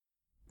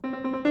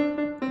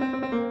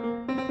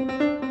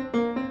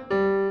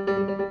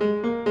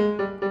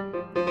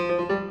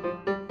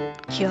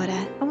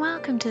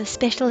to a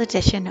special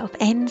edition of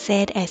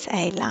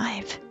NZSA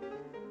Live.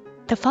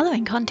 The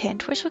following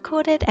content was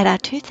recorded at our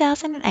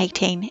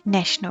 2018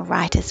 National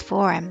Writers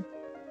Forum.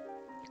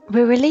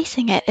 We're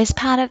releasing it as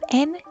part of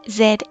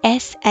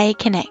NZSA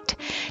Connect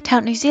to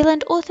help New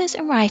Zealand authors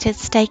and writers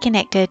stay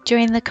connected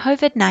during the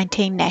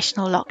COVID-19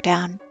 national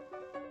lockdown.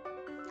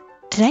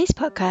 Today's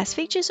podcast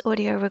features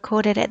audio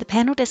recorded at the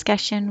panel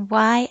discussion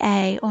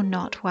YA or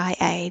not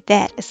YA,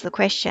 that is the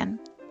question.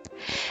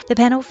 The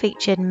panel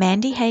featured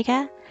Mandy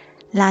Hager,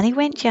 Lani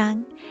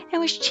Went-Young, and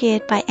was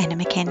chaired by Anna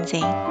Mackenzie.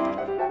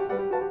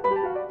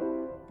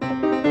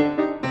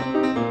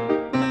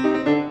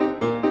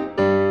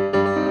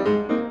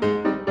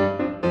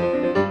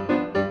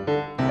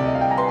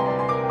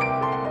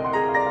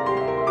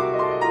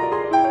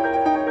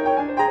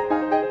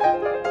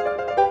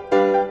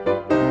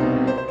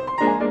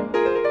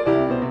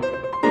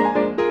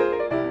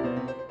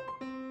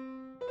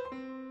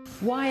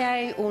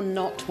 YA or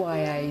not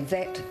YA,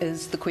 that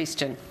is the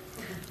question.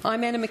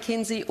 I'm Anna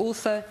Mackenzie,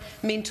 author,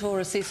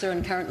 mentor, assessor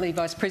and currently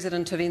Vice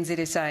President of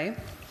NZSA.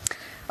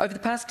 Over the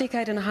past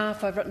decade and a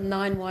half I've written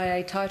 9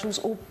 YA titles,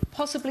 or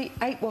possibly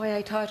 8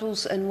 YA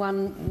titles and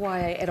 1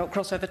 YA adult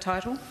crossover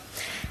title.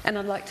 And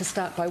I'd like to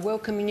start by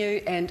welcoming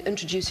you and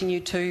introducing you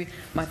to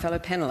my fellow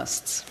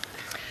panellists.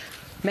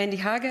 Mandy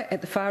Hager,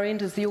 at the far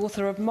end, is the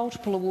author of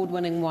multiple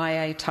award-winning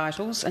YA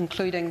titles,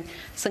 including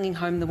Singing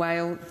Home the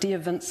Whale, Dear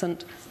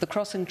Vincent, The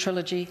Crossing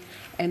Trilogy,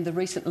 and the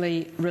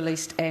recently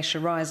released Asher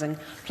Rising,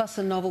 plus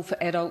a novel for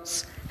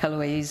adults,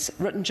 Heloise,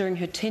 written during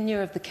her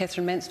tenure of the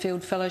Catherine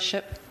Mansfield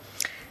Fellowship,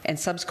 and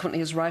subsequently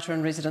as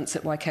writer-in-residence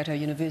at Waikato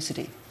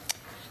University.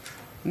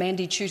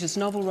 Mandy tutors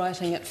novel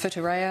writing at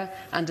Whitireia,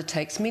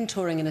 undertakes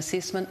mentoring and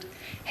assessment,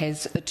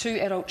 has 2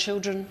 adult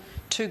children,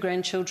 2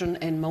 grandchildren,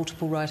 and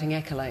multiple writing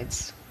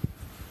accolades.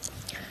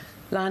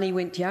 Lani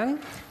Went-Young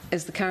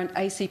is the current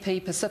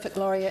ACP Pacific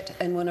Laureate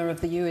and winner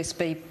of the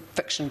USB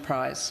Fiction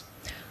Prize.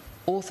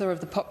 Author of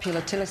the popular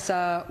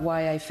Telesar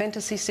YA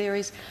fantasy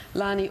series,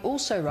 Lani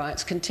also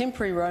writes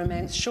contemporary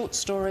romance, short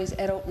stories,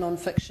 adult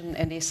non-fiction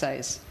and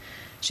essays.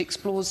 She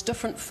explores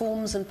different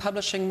forms and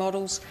publishing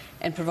models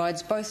and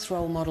provides both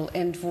role model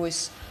and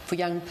voice for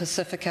young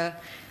Pacifica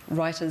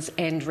writers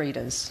and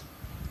readers.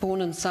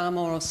 Born in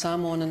Samoa or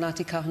Samoan and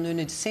Ngāti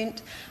Kahungunu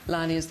descent,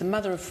 Lani is the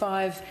mother of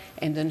 5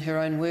 and, in her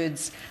own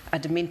words, a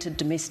demented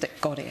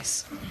domestic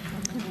goddess.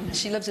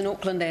 She lives in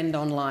Auckland and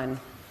online.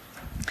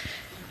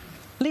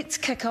 Let's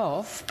kick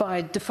off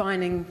by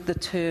defining the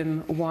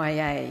term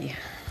YA.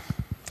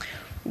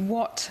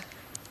 What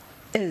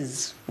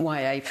is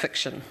YA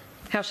fiction?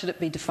 How should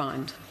it be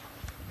defined?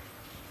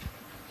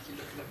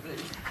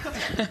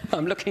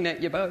 I'm looking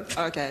at you both.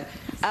 Okay.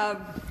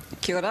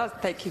 Kia ora,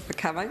 thank you for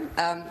coming.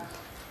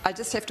 I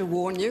just have to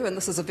warn you, and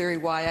this is a very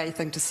YA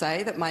thing to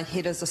say, that my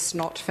head is a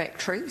snot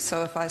factory,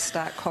 so if I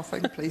start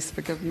coughing, please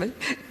forgive me.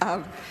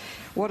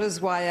 What is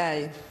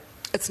YA?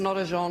 It's not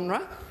a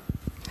genre.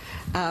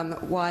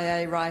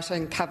 YA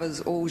writing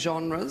covers all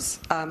genres.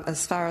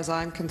 As far as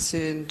I'm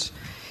concerned,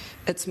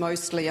 it's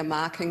mostly a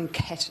marketing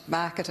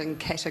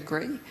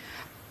category,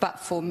 but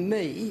for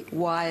me,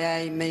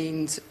 YA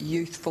means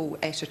youthful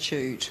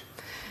attitude.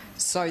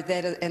 So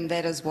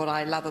that is what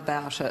I love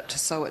about it.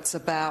 So it's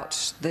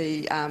about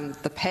the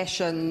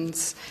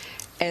passions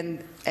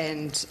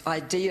and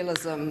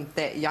idealism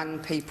that young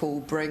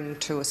people bring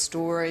to a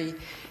story,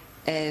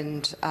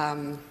 and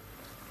an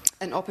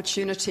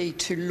opportunity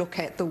to look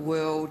at the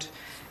world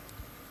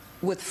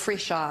with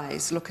fresh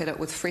eyes, look at it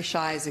with fresh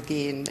eyes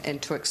again,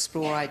 and to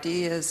explore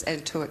ideas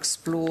and to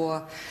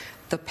explore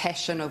the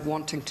passion of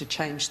wanting to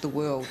change the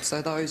world.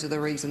 So those are the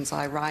reasons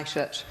I write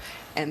it,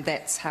 and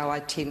that's how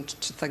I tend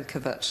to think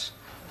of it.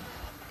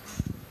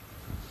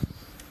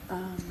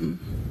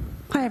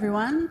 Hi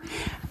everyone.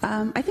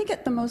 I think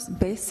at the most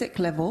basic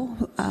level,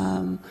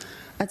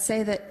 I'd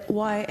say that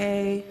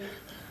YA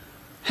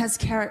has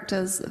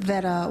characters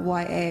that are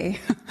YA.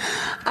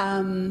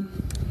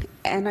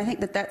 And I think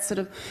that that sort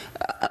of,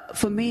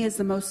 for me, is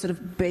the most sort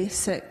of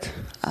basic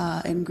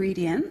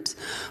ingredient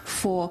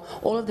for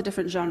all of the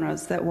different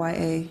genres that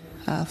YA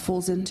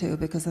falls into,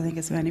 because I think,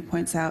 as Mandy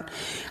points out,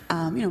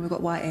 we've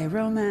got YA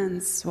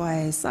romance,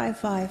 YA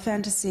sci-fi,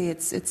 fantasy.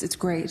 It's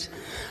great.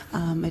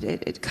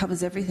 It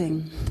covers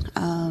everything.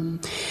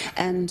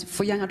 And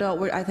for young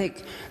adult, I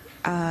think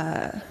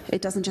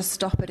it doesn't just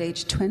stop at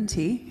age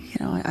 20.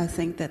 I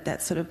think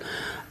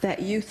that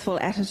youthful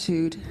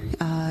attitude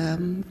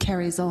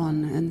carries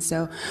on. And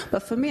so,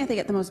 but for me, I think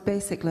at the most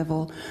basic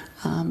level,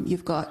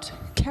 you've got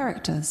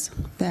characters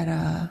that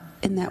are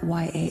in that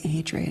YA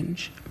age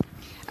range.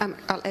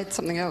 I'll add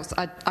something else.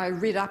 I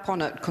read up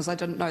on it because I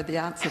didn't know the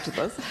answer to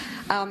this.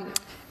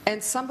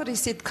 And somebody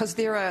said, because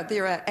there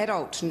are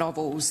adult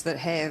novels that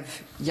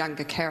have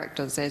younger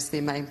characters as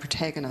their main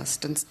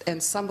protagonist,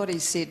 and somebody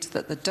said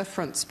that the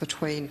difference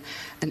between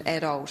an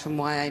adult and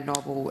YA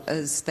novel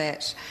is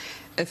that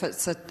if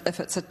it's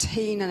a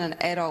teen and an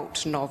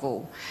adult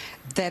novel,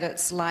 that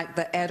it's like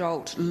the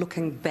adult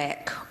looking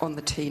back on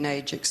the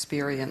teenage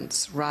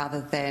experience,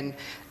 rather than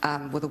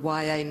with a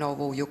YA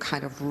novel, you're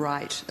kind of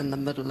right in the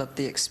middle of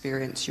the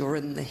experience. You're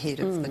in the head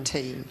of the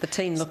teen. The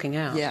teen looking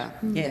out.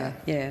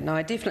 Yeah. No,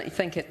 I definitely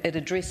think it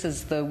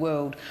addresses the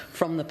world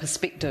from the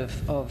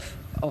perspective of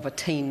a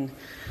teen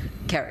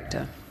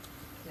character.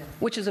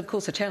 Which is, of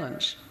course, a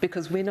challenge,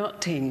 because we're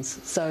not teens,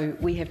 so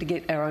we have to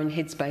get our own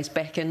headspace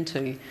back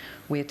into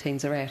where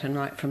teens are at and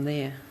right from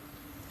there.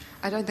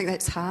 I don't think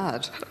that's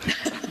hard.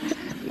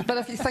 But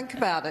if you think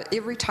about it,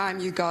 every time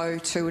you go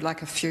to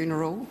like a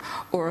funeral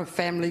or a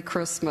family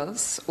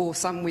Christmas or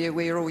somewhere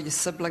where all your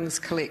siblings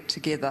collect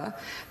together,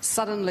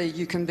 suddenly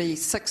you can be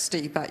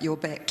 60 but you're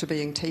back to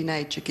being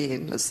teenage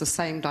again. It's the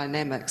same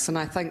dynamics, and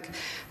I think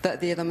that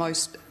they're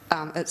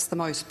it's the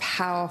most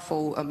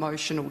powerful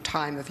emotional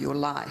time of your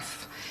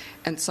life.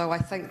 And so I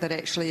think that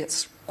actually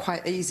it's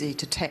quite easy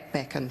to tap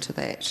back into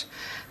that.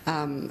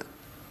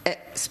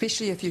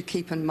 Especially if you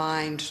keep in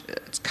mind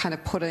it's kind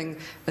of putting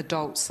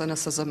adult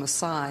cynicism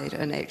aside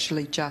and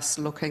actually just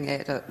looking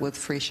at it with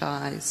fresh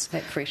eyes.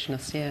 That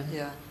freshness, yeah.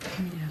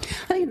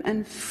 I think,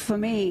 and for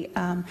me,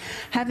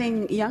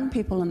 having young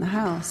people in the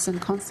house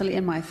and constantly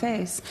in my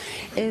face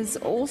is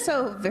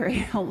also very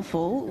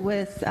helpful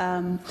with,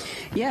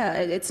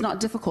 it's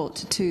not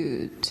difficult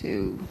to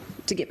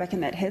get back in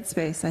that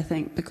headspace, I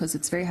think, because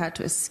it's very hard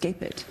to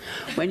escape it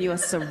when you are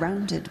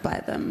surrounded by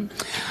them.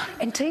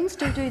 And teens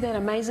do that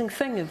amazing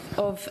thing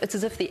of it's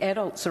as if the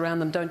adults around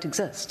them don't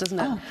exist, doesn't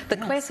it? The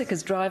classic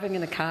is driving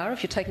in a car,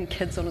 if you're taking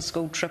kids on a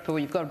school trip or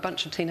you've got a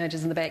bunch of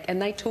teenagers in the back, and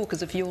they talk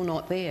as if you're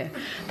not there.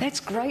 That's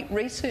great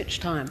research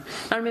time.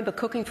 I remember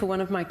cooking for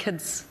one of my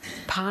kids'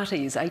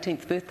 parties,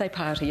 18th birthday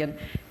party, and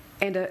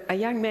a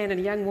young man and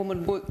a young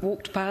woman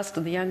walked past,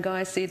 and the young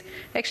guy said,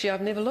 "Actually,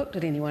 I've never looked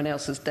at anyone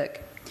else's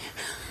dick."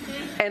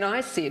 And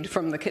I said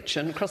from the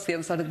kitchen across the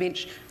other side of the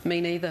bench,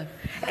 "Me neither."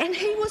 And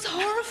he was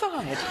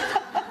horrified.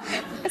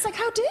 It's like,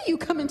 how dare you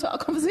come into our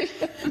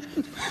conversation?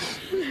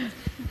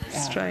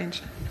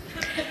 Strange.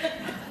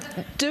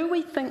 Do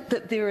we think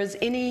that there is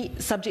any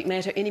subject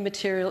matter, any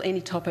material,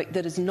 any topic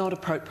that is not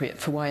appropriate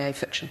for YA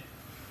fiction?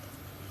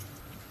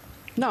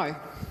 No.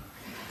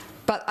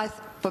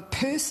 But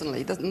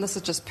personally, and this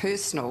is just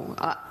personal,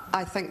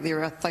 I think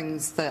there are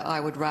things that I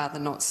would rather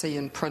not see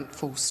in print,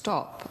 full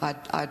stop.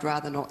 I'd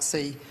rather not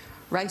see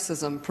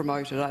racism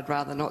promoted. I'd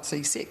rather not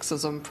see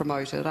sexism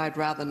promoted. I'd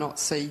rather not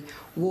see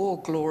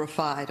war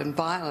glorified and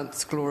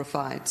violence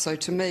glorified. So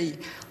to me,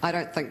 I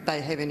don't think they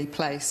have any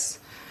place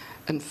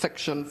in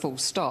fiction, full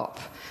stop.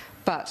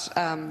 But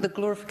the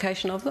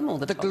glorification of them, or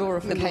the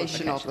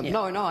glorification of them?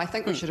 Yeah. No, I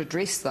think we should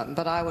address them,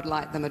 but I would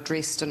like them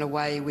addressed in a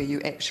way where you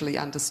actually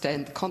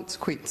understand the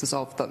consequences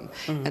of them,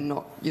 and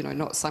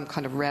not some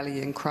kind of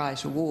rallying cry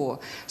to war.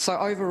 So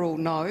overall,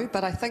 no.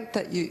 But I think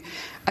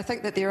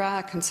that there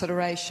are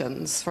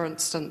considerations. For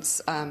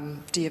instance,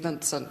 Dear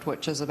Vincent,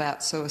 which is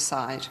about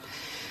suicide.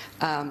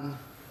 I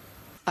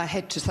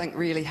had to think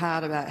really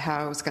hard about how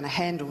I was going to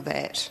handle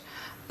that.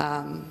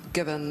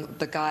 Given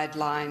the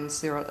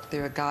guidelines, there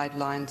are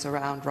guidelines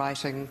around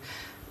writing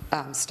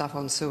stuff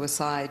on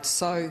suicide.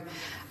 So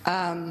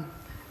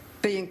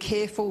being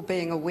careful,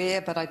 being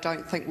aware, but I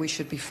don't think we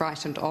should be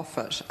frightened off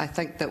it. I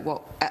think that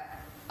what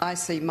I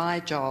see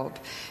my job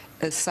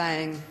is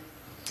saying,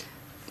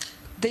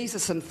 these are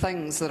some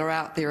things that are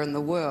out there in the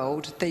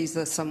world, these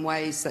are some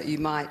ways that you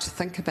might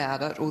think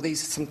about it, or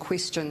these are some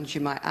questions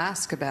you might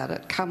ask about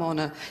it. Come on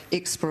an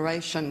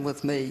exploration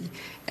with me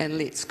and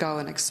let's go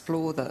and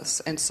explore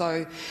this. And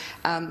so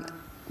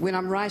when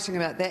I'm writing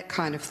about that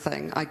kind of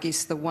thing, I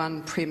guess the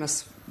one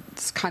premise,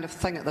 this kind of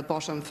thing at the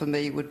bottom for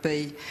me would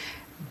be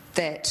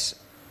that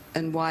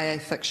in YA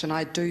fiction,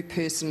 I do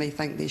personally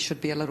think there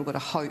should be a little bit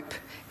of hope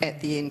at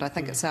the end. I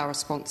think it's our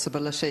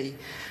responsibility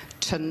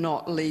to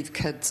not leave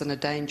kids in a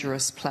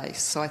dangerous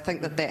place. So I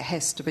think that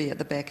has to be at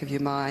the back of your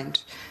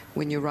mind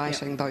when you're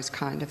writing those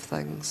kind of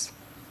things.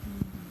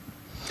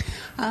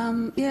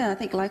 I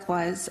think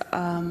likewise.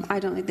 I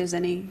don't think there's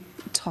any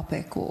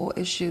topic or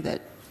issue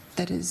that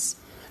is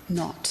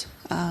not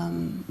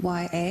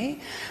YA.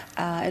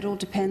 It all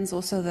depends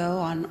also, though,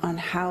 on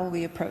how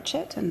we approach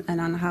it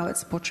and on how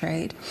it's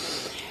portrayed.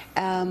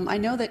 I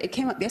know that it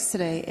came up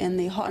yesterday in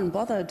the Hot and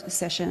Bothered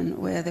session,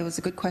 where there was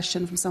a good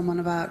question from someone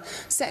about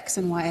sex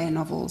in YA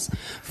novels,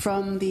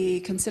 from the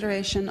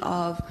consideration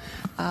of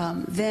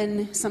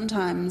then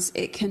sometimes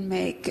it can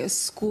make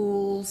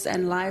schools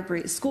and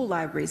school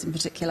libraries in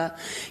particular,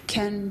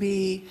 can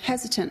be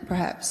hesitant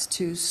perhaps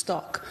to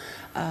stock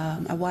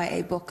a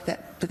YA book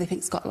that they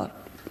think's got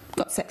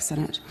sex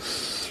in it.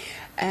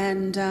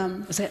 And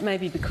is that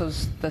maybe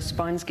because the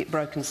spines get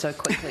broken so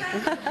quickly?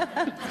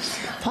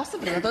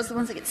 Possibly. Are those the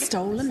ones that get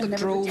stolen? The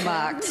drawl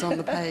marks on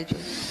the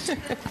pages.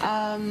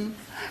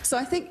 So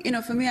I think,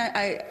 for me,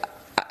 I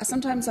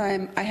sometimes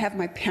I have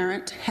my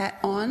parent hat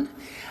on,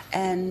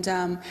 and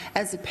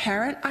as a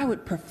parent, I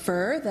would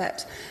prefer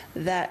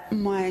that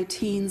my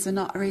teens are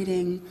not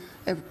reading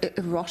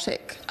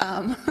erotic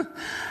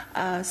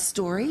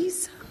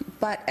stories.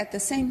 But at the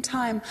same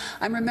time,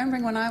 I'm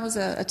remembering when I was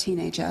a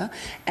teenager,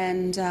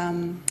 and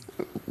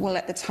well,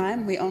 at the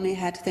time we only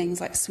had things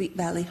like Sweet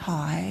Valley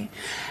High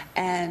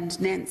and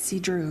Nancy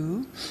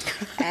Drew,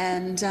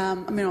 and I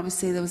mean,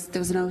 obviously there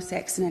was no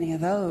sex in any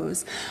of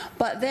those.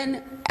 But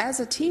then, as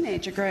a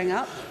teenager growing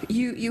up,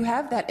 you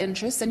have that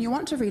interest and you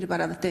want to read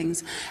about other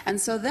things. And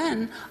so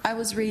then I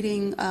was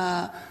reading,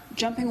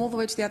 jumping all the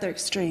way to the other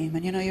extreme,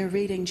 and you're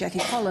reading Jackie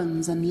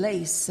Collins and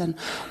Lace and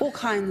all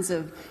kinds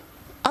of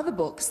other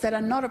books that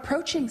are not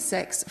approaching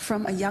sex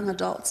from a young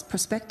adult's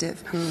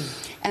perspective.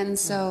 And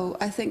so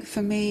I think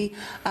for me,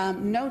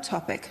 no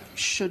topic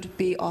should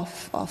be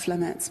off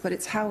limits, but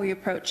it's how we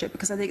approach it,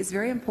 because I think it's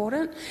very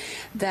important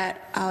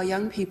that our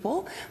young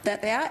people,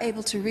 that they are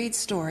able to read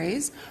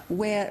stories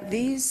where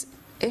these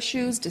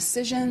issues,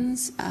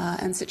 decisions,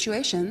 and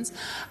situations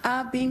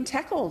are being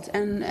tackled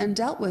and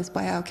dealt with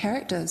by our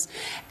characters.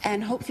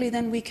 And hopefully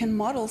then we can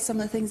model some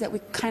of the things that we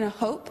kind of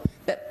hope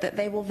that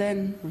they will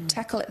then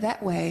tackle it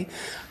that way,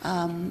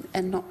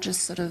 and not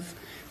just sort of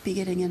be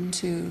getting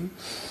into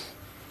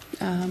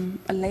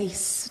a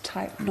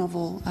Lace-type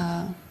novel,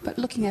 but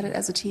looking at it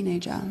as a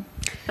teenager.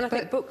 And I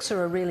think books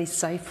are a really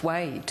safe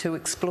way to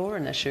explore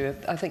an issue.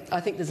 I think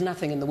there's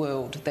nothing in the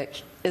world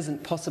that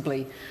isn't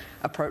possibly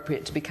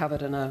appropriate to be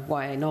covered in a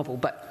YA novel,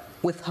 but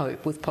with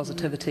hope, with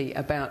positivity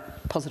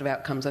about positive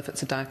outcomes if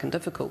it's a dark and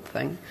difficult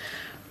thing.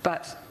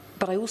 But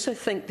I also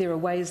think there are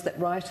ways that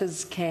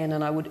writers can,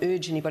 and I would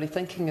urge anybody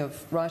thinking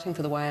of writing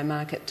for the YA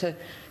market to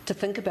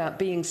think about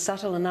being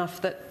subtle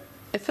enough that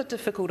if a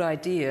difficult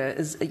idea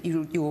is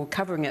you're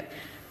covering it,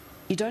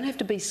 you don't have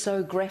to be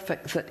so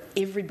graphic that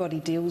everybody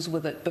deals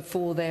with it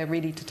before they're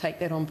ready to take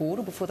that on board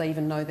or before they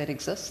even know that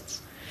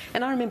exists.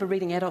 And I remember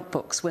reading adult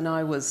books when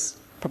I was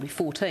probably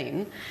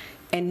 14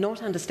 and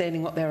not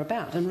understanding what they're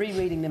about, and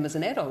rereading them as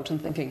an adult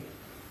and thinking,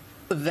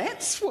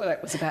 that's what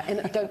it was about, and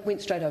it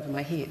went straight over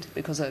my head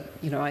because I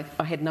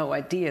had no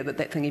idea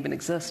that thing even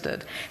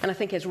existed. And I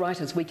think as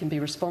writers we can be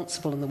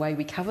responsible in the way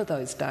we cover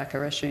those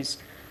darker issues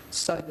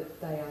so that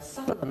they are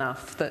subtle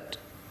enough that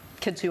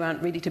kids who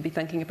aren't ready to be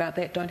thinking about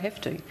that don't have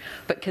to,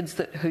 but kids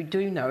who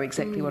do know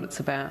exactly what it's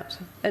about.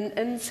 In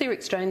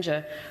Searic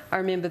Stranger, I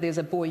remember there's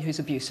a boy who's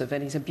abusive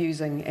and he's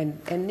abusing,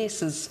 and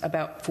Ness is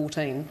about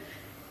 14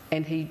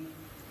 and he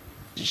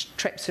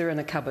traps her in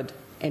a cupboard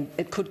and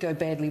it could go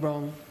badly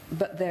wrong,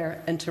 but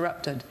they're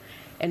interrupted.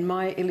 And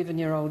my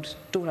 11-year-old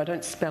daughter, I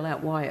don't spell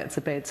out why it's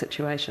a bad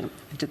situation.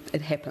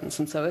 It happens.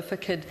 And so if a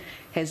kid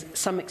has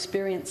some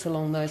experience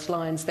along those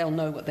lines, they'll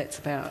know what that's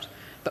about.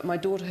 But my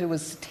daughter, who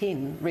was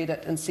 10, read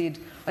it and said,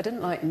 I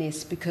didn't like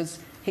Ness because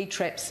he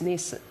traps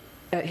Ness,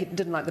 he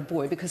didn't like the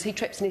boy because he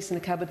traps Ness in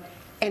the cupboard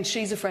and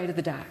she's afraid of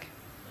the dark.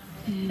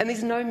 And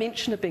there's no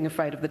mention of being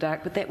afraid of the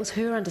dark, but that was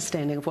her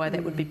understanding of why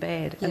that would be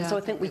bad. And so I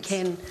think we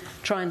can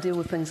try and deal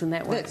with things in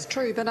that way. That's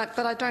true, but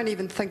I don't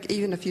even think,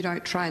 even if you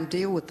don't try and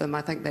deal with them,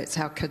 I think that's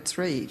how kids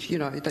read,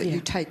 that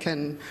you take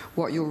in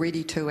what you're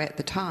ready to at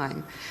the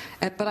time.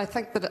 But I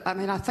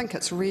think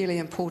it's really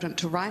important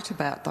to write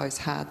about those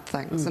hard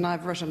things. And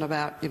I've written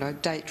about,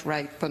 date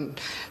rape and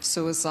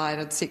suicide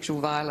and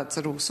sexual violence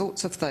and all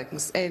sorts of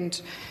things.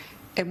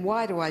 And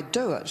why do I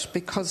do it?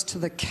 Because to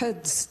the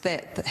kids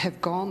that have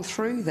gone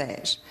through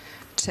that,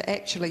 to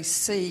actually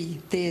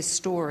see their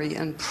story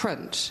in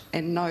print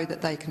and know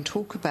that they can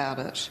talk about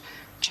it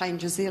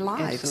changes their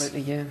lives.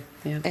 Absolutely, yeah.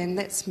 And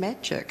that's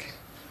magic.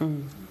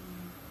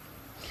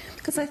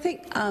 Because I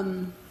think,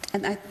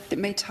 it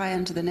may tie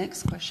into the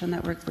next question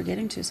that we're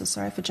getting to, so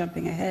sorry for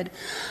jumping ahead.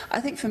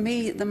 I think for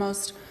me,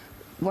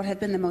 what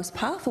have been the most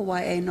powerful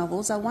YA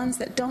novels are ones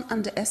that don't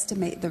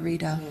underestimate the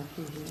reader.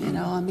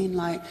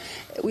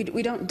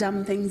 We don't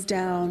dumb things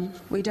down.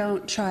 We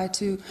don't try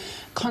to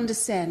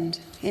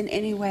condescend in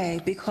any way,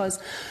 because,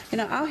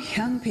 our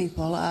young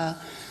people are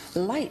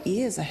light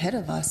years ahead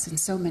of us in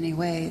so many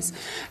ways.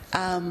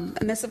 And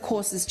this, of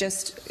course, is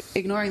just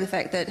ignoring the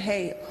fact that,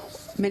 hey,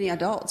 many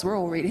adults, we're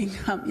all reading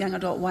young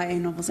adult YA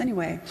novels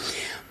anyway.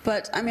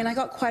 But, I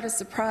got quite a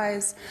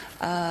surprise,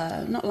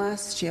 not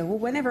last year,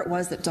 whenever it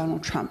was that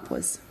Donald Trump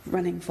was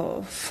running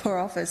for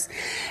office.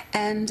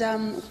 And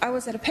I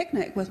was at a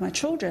picnic with my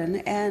children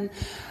and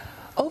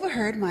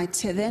overheard my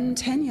then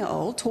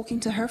 10-year-old talking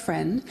to her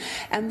friend,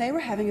 and they were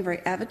having a very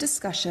avid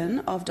discussion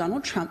of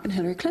Donald Trump and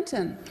Hillary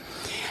Clinton.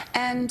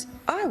 And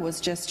I was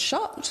just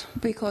shocked,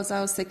 because I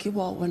was thinking,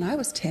 well, when I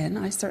was 10,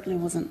 I certainly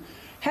wasn't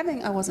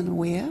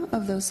aware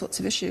of those sorts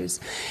of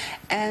issues.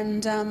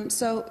 And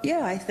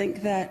I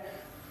think that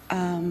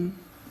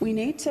we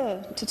need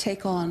to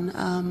take on,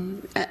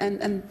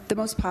 and the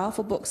most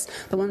powerful books,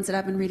 the ones that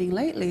I've been reading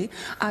lately,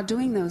 are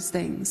doing those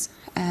things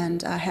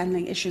and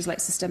handling issues like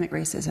systemic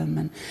racism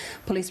and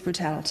police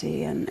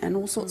brutality and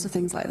all sorts of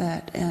things like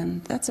that.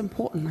 And that's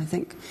important, I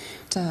think,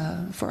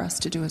 for us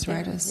to do as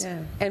writers.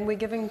 Yeah, and we're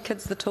giving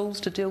kids the tools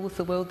to deal with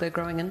the world they're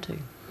growing into.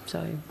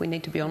 So we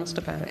need to be honest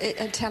about it.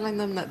 And telling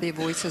them that their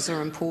voices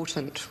are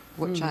important,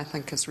 which I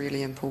think is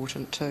really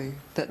important too.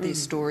 That their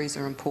stories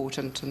are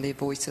important and their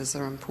voices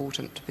are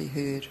important to be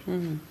heard.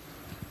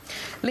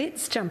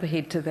 Let's jump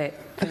ahead to that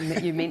thing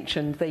that you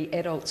mentioned, the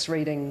adults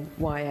reading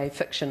YA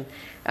fiction.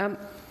 And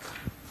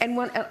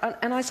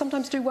I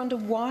sometimes do wonder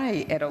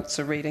why adults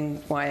are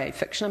reading YA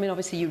fiction. I mean,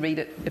 obviously you read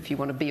it if you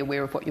want to be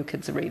aware of what your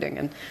kids are reading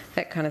and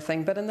that kind of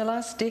thing. But in the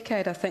last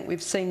decade, I think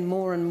we've seen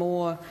more and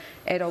more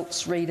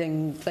adults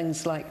reading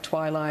things like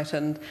Twilight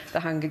and The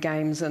Hunger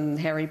Games and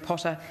Harry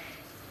Potter.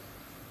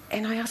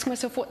 And I ask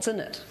myself, what's in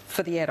it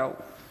for the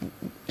adult?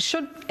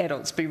 Should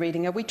adults be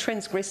reading? Are we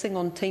transgressing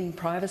on teen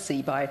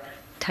privacy by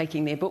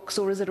taking their books,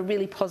 or is it a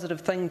really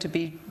positive thing to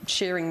be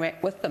sharing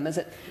that with them?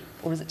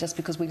 Or is it just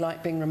because we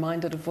like being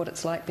reminded of what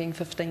it's like being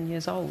 15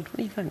 years old? What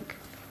do you think?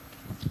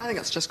 I think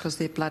it's just because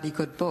they're bloody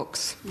good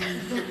books.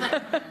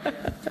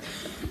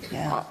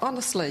 Yeah.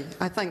 Honestly,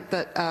 I think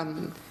that,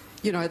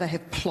 they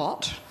have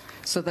plot,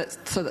 so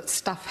that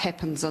stuff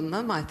happens in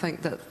them. I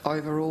think that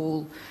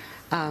overall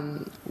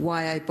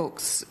YA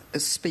books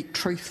speak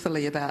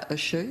truthfully about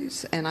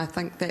issues, and I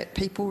think that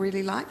people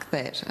really like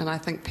that. And I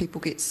think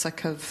people get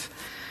sick of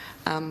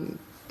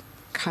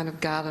kind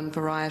of garden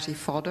variety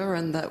fodder,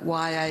 and that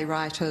YA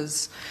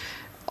writers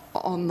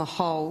on the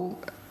whole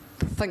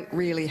think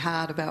really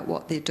hard about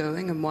what they're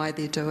doing and why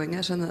they're doing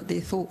it, and that they're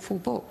thoughtful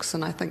books,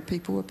 and I think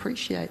people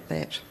appreciate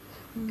that.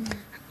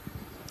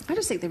 I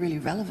just think they're really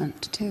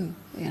relevant too,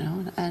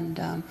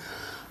 and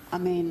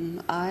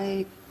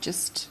I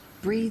just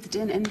breathed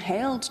in,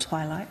 inhaled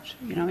Twilight,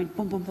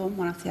 boom, boom, boom,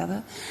 one after the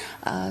other.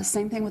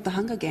 Same thing with The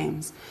Hunger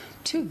Games.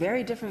 Two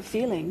very different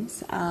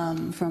feelings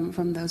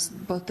from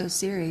both those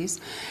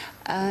series,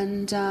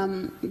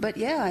 but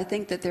yeah, I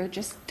think that they're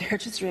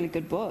just really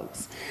good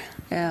books.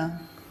 Yeah.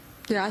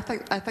 Yeah, I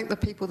think the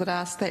people that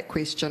ask that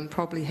question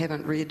probably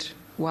haven't read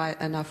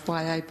enough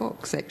YA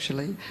books,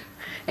 actually.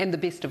 And the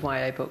best of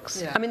YA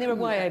books. Yeah. I mean, there are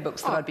YA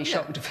books that I'd be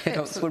shocked if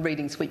adults were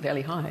reading Sweet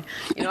Valley High.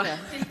 I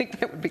think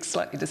that would be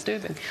slightly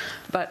disturbing.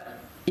 But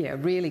yeah,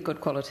 really good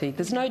quality.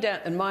 There's no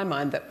doubt in my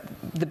mind that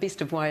the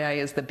best of YA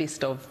is the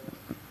best of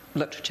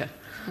literature.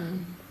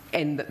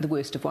 And that the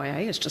worst of YA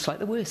is just like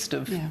the worst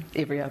of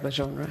every other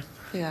genre.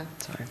 Yeah.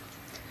 So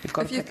you've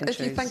got to pick and choose.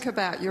 If you think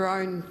about your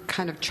own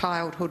kind of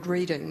childhood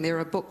reading, there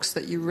are books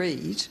that you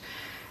read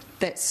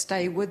that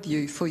stay with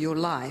you for your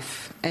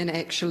life, and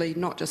actually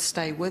not just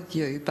stay with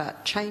you,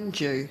 but change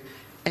you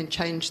and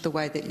change the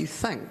way that you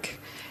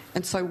think.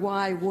 And so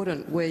why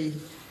wouldn't we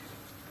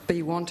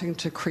be wanting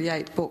to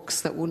create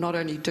books that will not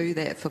only do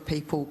that for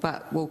people,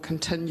 but will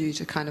continue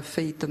to kind of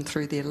feed them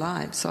through their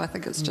lives? So I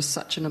think it's just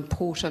such an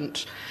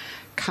important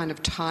kind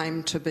of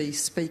time to be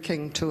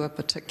speaking to a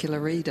particular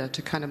reader,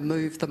 to kind of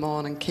move them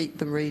on and keep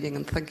them reading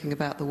and thinking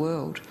about the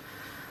world.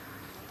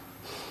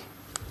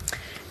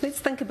 Let's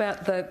think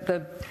about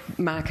the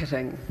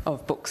marketing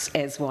of books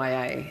as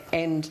YA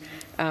and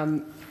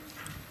the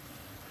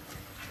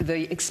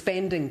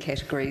expanding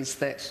categories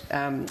that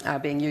are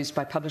being used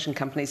by publishing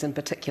companies in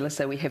particular.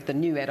 So we have the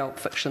new adult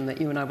fiction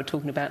that you and I were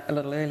talking about a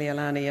little earlier,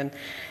 Lani, and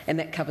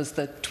that covers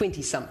the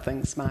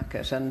 20-somethings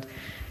market.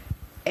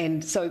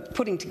 And so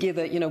putting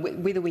together,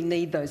 whether we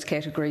need those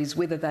categories,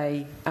 whether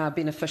they are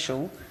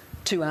beneficial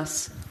to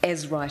us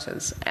as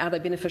writers. Are they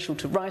beneficial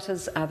to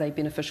writers? Are they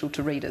beneficial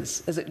to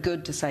readers? Is it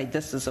good to say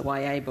this is a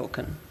YA book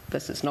and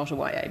this is not a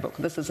YA book,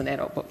 this is an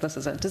adult book, this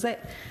is a... Does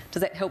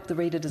that help the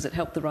reader? Does it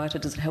help the writer?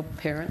 Does it help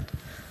the parent?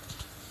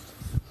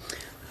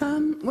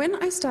 When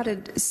I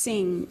started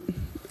seeing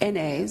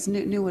NAs,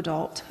 new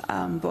adult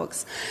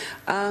books,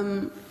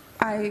 the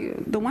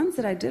ones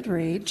that I did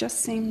read just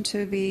seemed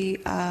to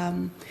be...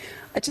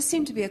 it just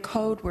seemed to be a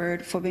code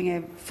word for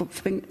being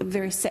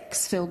very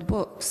sex-filled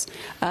books.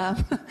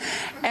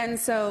 And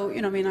so,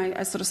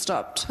 I sort of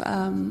stopped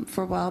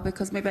for a while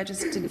because maybe I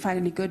just didn't find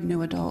any good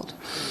new adult.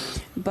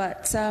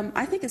 But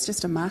I think it's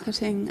just a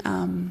marketing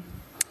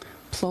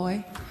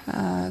ploy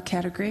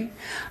category.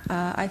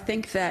 I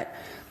think that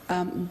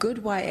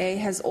good YA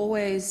has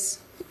always,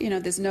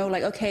 there's no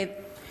okay,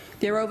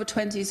 they're over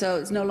 20, so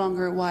it's no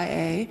longer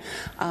YA.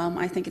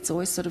 I think it's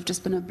always sort of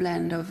just been a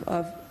blend of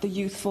the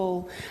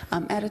youthful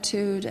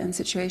attitude and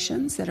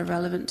situations that are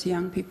relevant to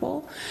young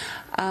people.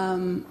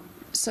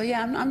 So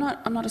yeah, I'm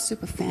not a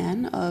super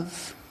fan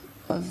of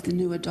the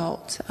new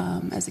adult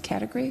as a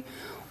category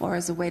or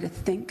as a way to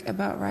think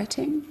about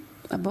writing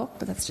a book,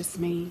 but that's just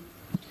me.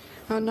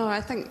 Oh no,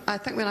 I think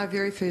when I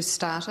very first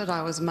started,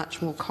 I was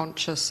much more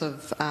conscious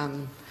of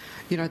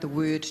the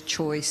word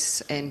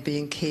choice and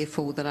being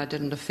careful that I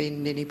didn't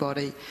offend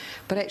anybody.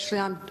 But actually,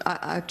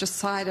 I've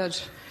decided,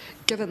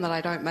 given that I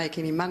don't make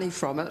any money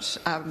from it,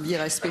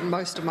 spend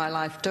most of my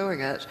life doing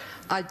it,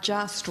 I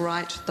just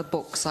write the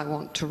books I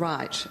want to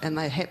write, and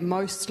they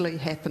mostly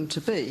happen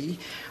to be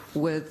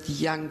with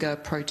younger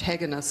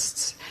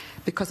protagonists,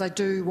 because I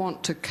do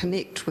want to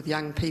connect with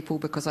young people,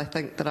 because I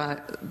think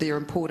that they're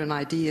important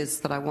ideas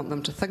that I want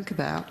them to think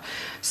about.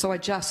 So I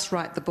just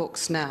write the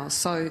books now.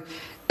 So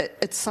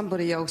it's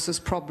somebody else's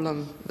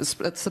problem.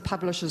 It's the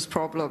publisher's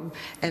problem,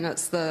 and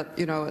it's the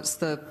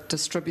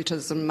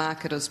distributors and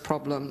marketers'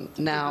 problem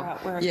now.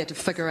 To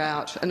figure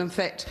out. And in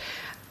fact,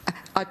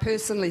 I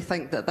personally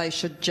think that they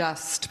should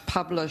just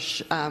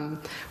publish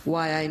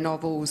YA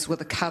novels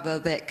with a cover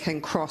that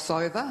can cross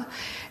over,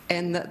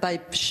 and that they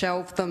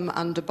shelve them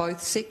under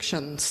both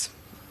sections.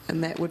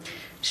 And that would...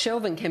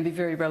 Shelving can be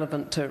very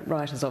relevant to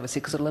writers,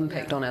 obviously, because it'll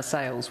impact on our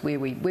sales. Where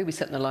we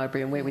sit in a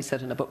library and where we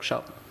sit in a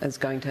bookshop is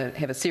going to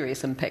have a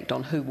serious impact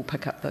on who will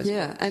pick up those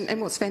books.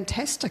 And what's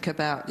fantastic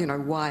about,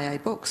 YA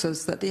books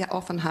is that they're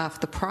often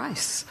half the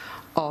price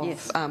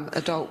of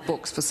adult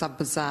books for some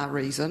bizarre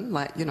reason,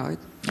 like, you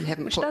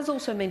haven't Which does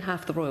also mean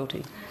half the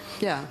royalty.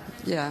 Yeah.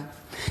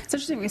 It's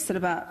interesting what you said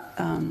about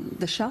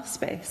the shelf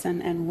space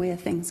and where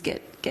things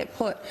get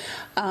put.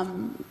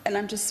 And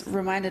I'm just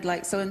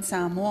reminded, so in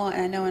Samoa,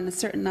 and I know in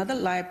certain other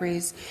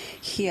libraries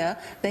here,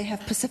 they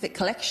have Pacific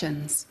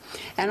collections.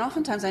 And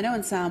oftentimes, I know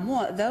in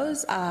Samoa,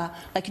 those are,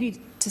 you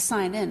need to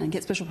sign in and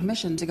get special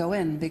permission to go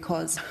in,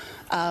 because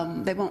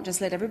they won't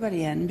just let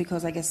everybody in,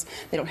 because I guess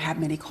they don't have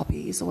many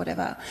copies or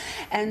whatever.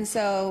 And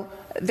so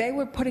they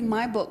were putting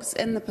my books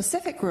in the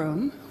Pacific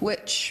room,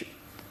 which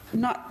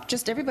not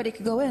just everybody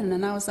could go in.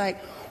 And I was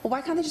like, well,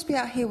 why can't they just be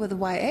out here where the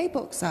YA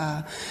books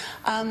are?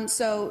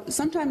 So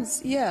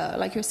sometimes,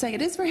 like you're saying,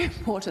 it is very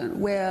important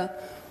where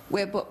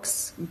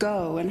books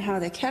go and how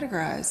they're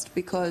categorized,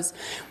 because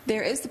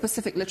there is the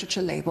Pacific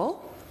Literature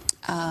label,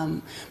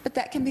 but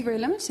that can be very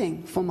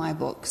limiting for my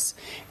books.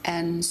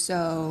 And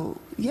so,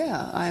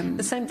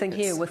 the same thing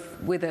here with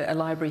whether a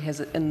library has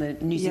it in the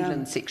New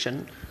Zealand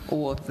section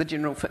or the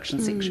general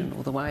fiction section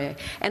or the YA.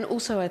 And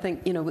also, I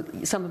think,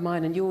 some of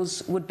mine and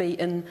yours would be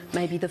in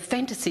maybe the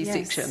fantasy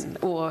section,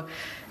 or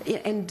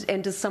and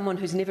as someone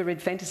who's never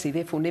read fantasy,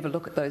 therefore never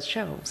look at those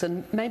shelves.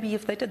 And maybe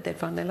if they did, they'd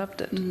find they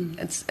loved it.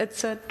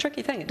 It's a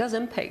tricky thing. It does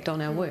impact on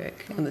our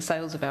work and the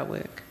sales of our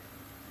work.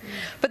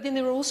 But then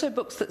there are also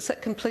books that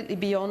sit completely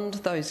beyond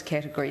those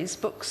categories,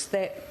 books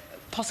that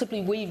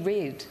possibly we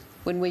read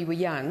when we were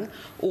young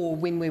or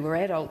when we were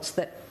adults,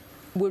 that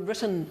were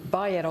written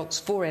by adults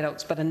for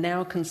adults but are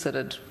now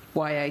considered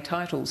YA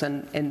titles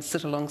and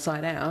sit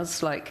alongside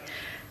ours, like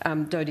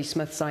Dodie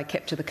Smith's I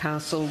Capture the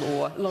Castle,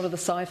 or a lot of the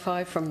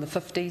sci-fi from the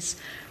 50s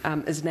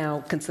is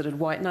now considered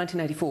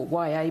 1984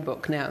 YA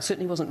book now. It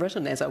certainly wasn't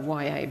written as a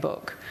YA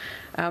book.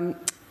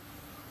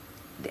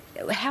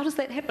 How does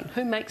that happen?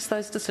 Who makes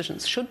those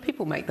decisions? Should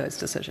people make those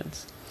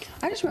decisions?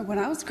 I just remember when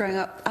I was growing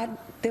up,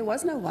 there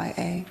was no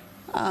YA.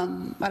 I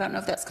don't know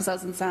if that's because I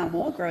was in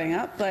Samoa growing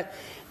up, but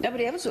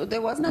nobody ever saw.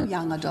 There was no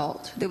young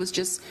adult. There was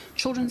just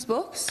children's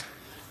books,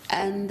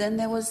 and then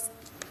there was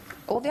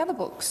all the other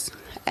books.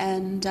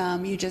 And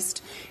you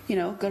just,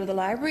 go to the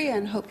library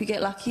and hope you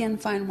get lucky and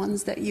find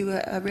ones that you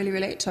really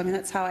relate to. I mean,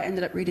 that's how I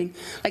ended up reading,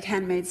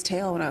 Handmaid's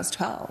Tale when I was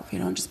 12,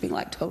 and just being,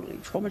 totally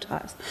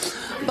traumatized.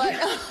 But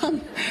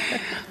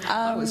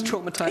I was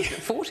traumatized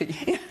at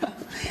 40.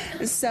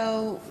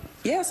 So,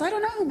 yes, I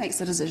don't know who makes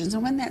the decisions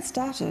and when that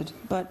started,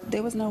 but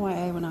there was no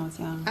YA when I was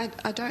young.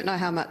 I don't know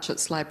how much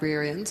it's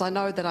librarians. I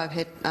know that I've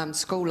had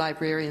school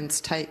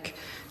librarians take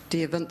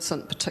Dear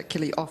Vincent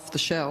particularly off the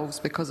shelves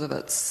because of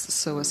its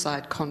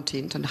suicide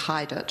content and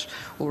hide it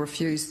or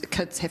refuse. The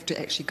kids have to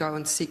actually go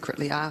and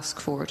secretly ask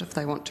for it if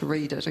they want to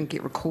read it and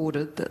get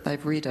recorded that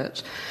they've read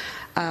it.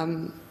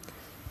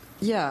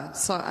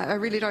 So I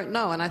really don't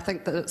know, and I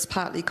think that it's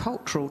partly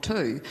cultural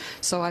too.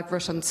 So I've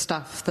written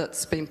stuff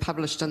that's been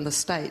published in the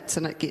States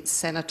and it gets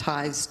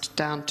sanitised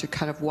down to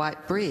kind of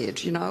white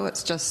bread,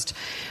 it's just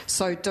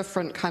so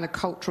different kind of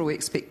cultural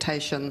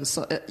expectations.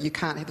 You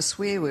can't have a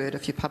swear word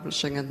if you're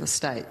publishing in the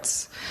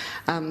States.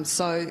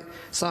 So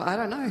I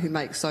don't know who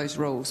makes those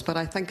rules, but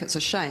I think it's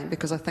a shame,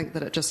 because I think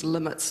that it just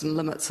limits and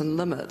limits and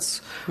limits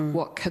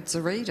what kids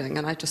are reading,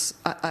 and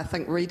I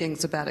think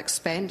reading's about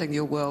expanding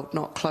your world,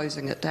 not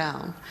closing it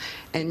down.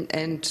 And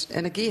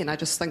again, I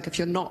just think if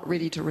you're not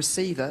ready to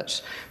receive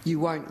it, you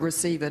won't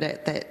receive it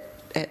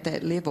at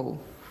that level.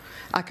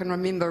 I can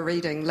remember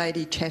reading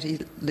Lady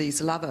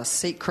Chatterley's Lover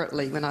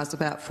secretly when I was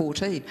about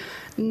 14.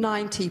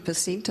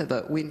 90% of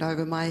it went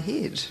over my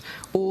head.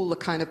 All the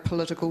kind of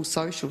political,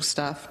 social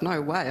stuff,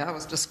 no way. I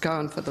was just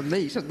going for the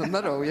meat in the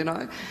middle,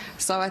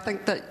 So I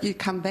think that you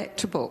come back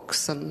to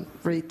books and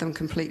read them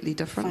completely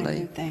differently. Find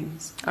new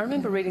things. I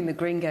remember reading The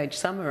Greengage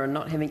Summer and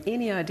not having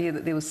any idea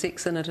that there was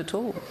sex in it at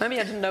all. Maybe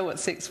I didn't know what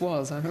sex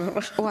was.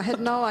 Well, I had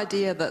no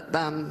idea that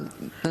the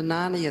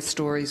Narnia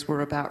stories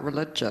were about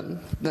religion.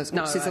 It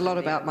says a lot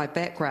about my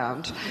background.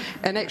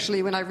 And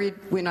actually, when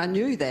I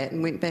knew that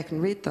and went back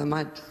and read them,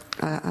 it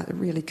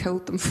really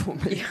killed them for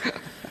me. Yeah.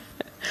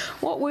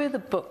 What were the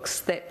books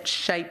that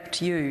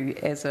shaped you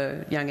as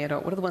a young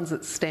adult? What are the ones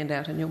that stand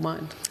out in your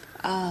mind?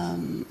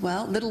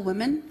 Well, Little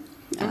Women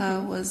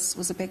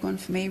was a big one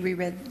for me.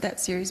 Reread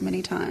that series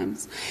many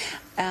times.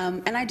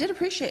 And I did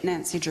appreciate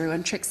Nancy Drew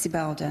and Trixie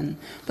Belden,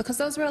 because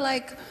those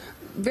were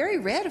very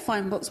rare to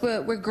find books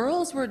where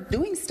girls were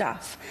doing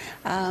stuff,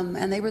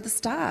 and they were the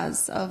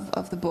stars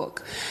of the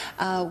book.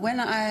 When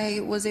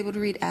I was able to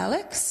read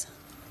Alex,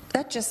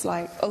 that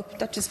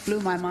just blew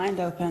my mind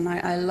open.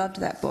 I loved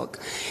that book,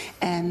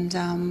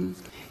 and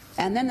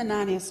And then the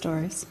Narnia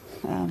stories.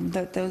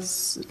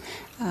 Those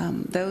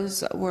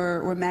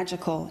were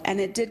magical, and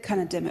it did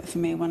kind of dim it for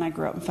me when I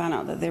grew up and found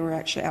out that they were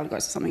actually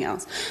allegories for something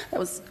else. That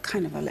was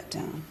kind of a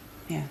letdown,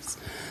 yes.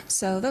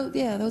 So,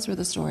 those were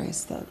the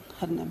stories that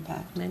had an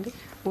impact. Mandy?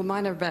 Well,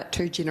 mine are about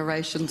 2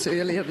 generations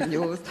earlier than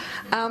yours.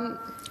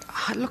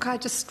 Look, I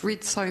just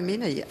read so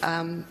many.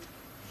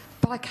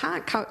 But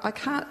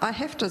I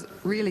have to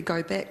really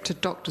go back to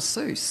Dr.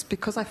 Seuss,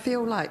 because I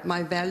feel like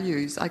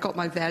I got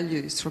my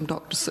values from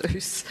Dr.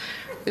 Seuss.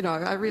 You know,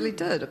 I really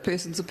did. A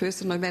person's a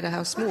person, no matter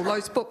how small.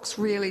 Those books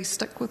really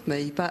stick with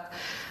me. But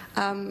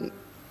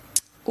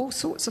all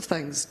sorts of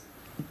things,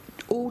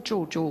 all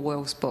George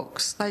Orwell's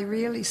books, they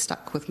really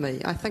stuck with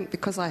me. I think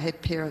because I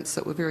had parents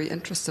that were very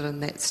interested in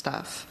that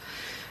stuff.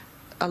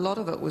 A lot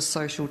of it was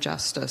social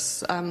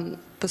justice.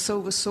 The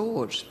Silver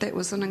Sword, that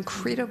was an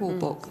incredible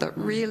book that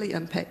really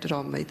impacted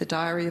on me. The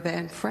Diary of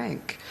Anne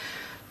Frank,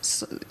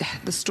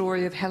 the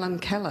story of Helen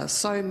Keller,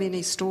 so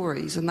many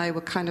stories, and they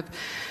were kind of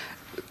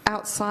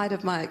outside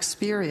of my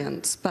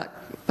experience, but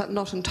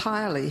not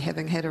entirely,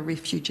 having had a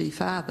refugee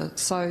father.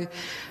 So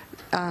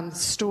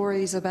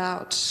stories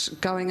about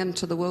going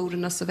into the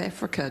wilderness of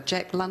Africa,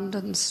 Jack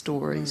London's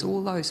stories,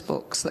 all those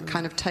books that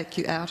kind of take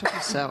you out of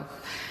yourself.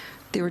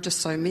 There were just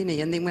so many.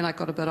 And then when I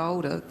got a bit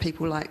older,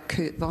 people like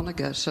Kurt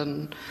Vonnegut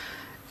and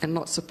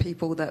lots of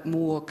people that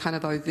more kind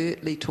of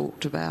overtly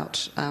talked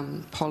about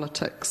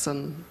politics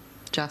and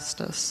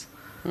justice.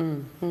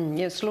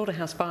 Yeah,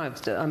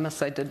 Slaughterhouse-Five, I must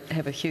say, did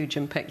have a huge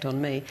impact on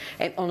me,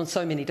 and on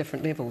so many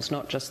different levels,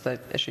 not just the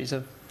issues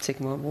of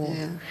Second World War.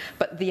 Yeah.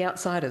 But The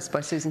Outsiders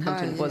by Susan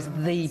Hinton was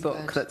the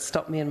book that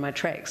stopped me in my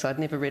tracks. I'd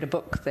never read a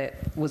book that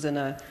was in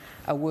a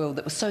world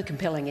that was so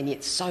compelling and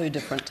yet so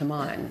different to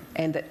mine,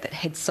 and that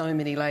had so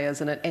many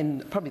layers in it,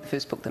 and probably the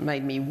first book that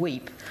made me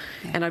weep.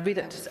 Yeah. And I read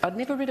it, I'd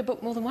never read a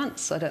book more than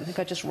once, I don't think.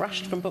 I just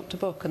rushed from book to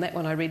book, and that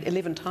one I read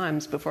 11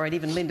 times before I'd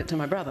even lend it to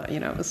my brother.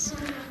 You know, it was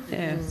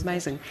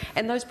amazing.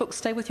 And those books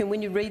stay with you, and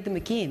when you read them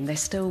again, they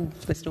still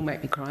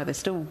make me cry. They're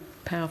still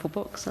powerful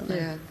books, aren't they?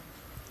 Yeah.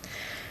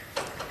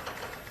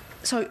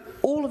 So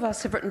all of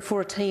us have written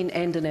for a teen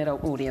and an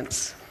adult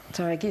audience.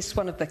 So I guess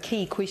one of the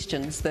key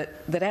questions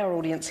that our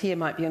audience here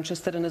might be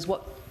interested in is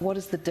what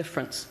is the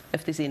difference,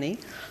 if there's any,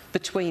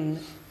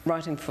 between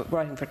writing for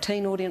a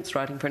teen audience,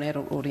 writing for an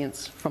adult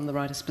audience from the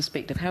writer's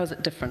perspective? How is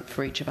it different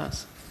for each of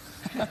us?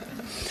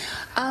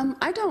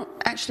 I don't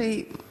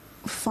actually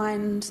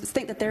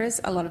think that there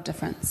is a lot of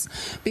difference,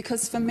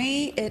 because for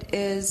me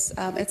it's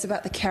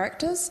about the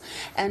characters.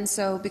 And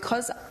so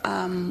because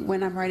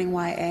when I'm writing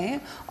YA,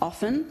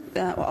 often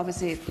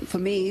obviously for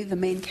me the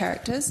main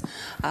characters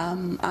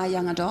are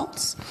young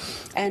adults,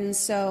 and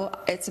so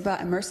it's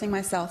about immersing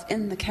myself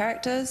in the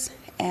characters,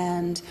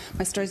 and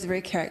my stories are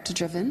very character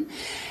driven.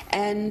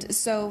 And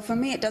so for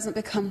me it doesn't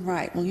become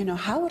right, well, you know,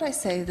 how would I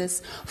say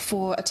this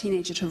for a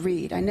teenager to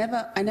read? I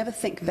never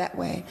think that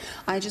way.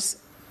 I just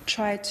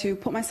try to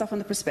put myself in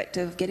the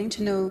perspective of getting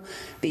to know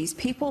these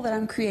people that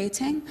I'm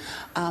creating,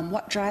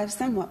 what drives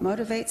them, what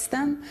motivates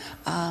them,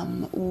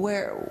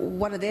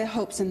 what are their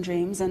hopes and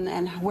dreams,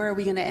 and where are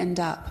we going to end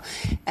up.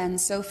 And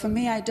so for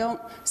me, I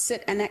don't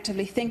sit and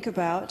actively think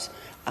about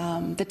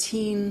the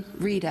teen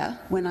reader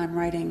when I'm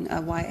writing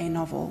a YA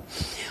novel.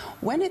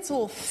 When it's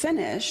all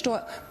finished,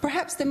 or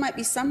perhaps there might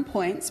be some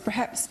points,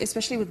 perhaps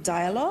especially with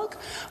dialogue,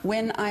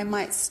 when I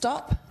might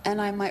stop and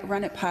I might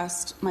run it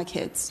past my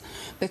kids,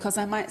 because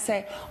I might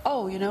say,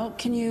 oh, you know,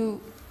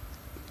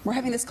 we're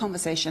having this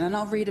conversation, and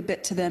I'll read a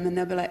bit to them, and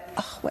they'll be like,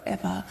 oh,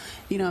 whatever,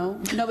 you know,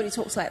 nobody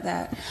talks like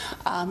that.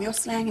 Your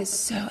slang is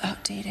so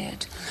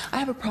outdated. I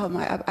have a problem.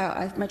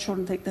 My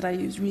children think that I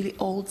use really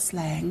old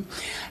slang.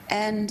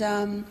 And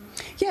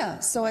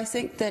so I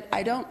think that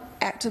I don't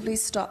actively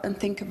stop and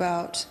think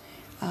about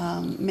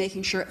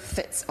making sure it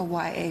fits a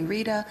YA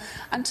reader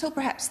until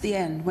perhaps the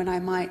end, when I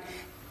might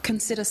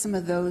consider some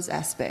of those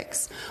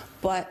aspects.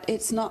 But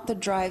it's not the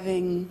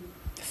driving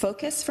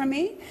focus for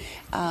me.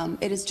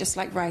 It is just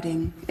like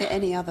writing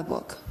any other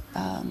book.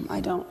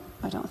 I don't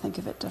think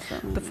of it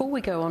differently. Before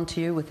we go on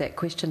to you with that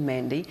question,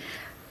 Mandy,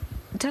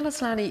 tell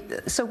us, Lani,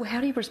 so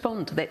how do you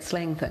respond to that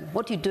slang thing?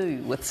 What do you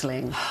do with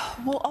slang?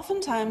 Well,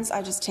 oftentimes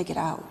I just take it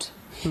out.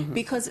 Mm-hmm.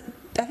 Because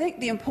I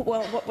think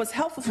what was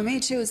helpful for me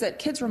too is that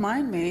kids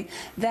remind me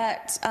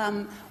that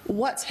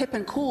what's hip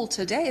and cool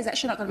today is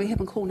actually not going to be hip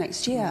and cool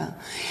next year.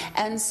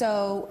 And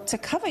so to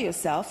cover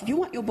yourself, if you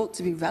want your book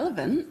to be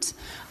relevant,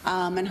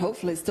 and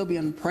hopefully still be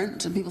in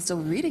print and people still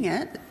reading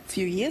it a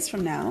few years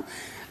from now,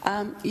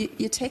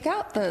 you take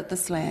out the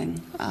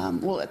slang.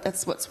 Well,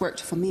 that's what's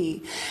worked for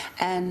me.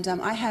 And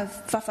I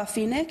have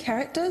Fa'afafine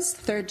characters,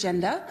 third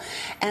gender,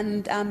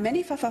 and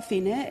many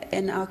Fa'afafine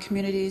in our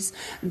communities,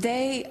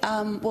 they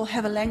will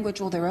have a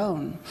language all their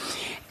own.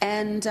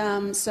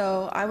 And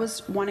so I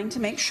was wanting to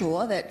make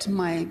sure that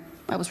my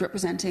I was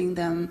representing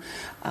them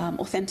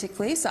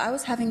authentically, so I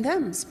was having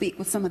them speak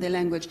with some of their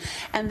language.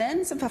 And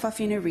then some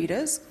Whawhawhine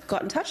readers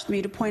got in touch with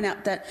me to point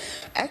out that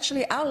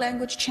actually our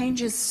language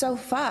changes so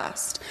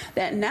fast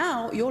that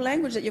now your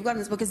language that you've got in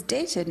this book is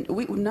dated.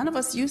 None of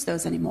us use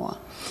those anymore.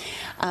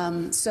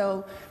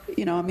 So,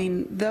 you know, I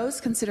mean,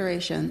 those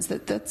considerations,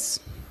 it's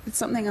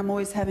something I'm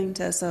always having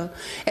to, so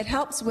it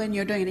helps when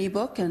you're doing an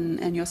ebook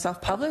and you're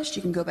self-published,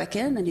 you can go back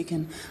in and you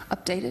can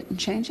update it and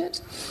change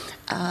it.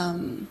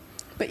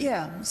 But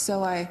yeah,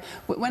 so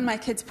when my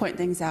kids point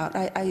things out,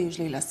 I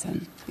usually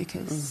listen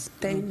because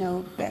they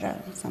know better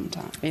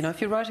sometimes. You know,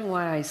 if you're writing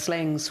YA,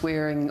 slang,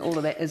 swearing, all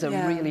of that is a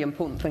really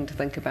important thing to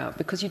think about,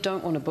 because you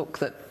don't want a book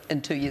that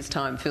in 2 years'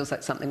 time feels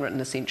like something written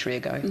a century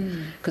ago,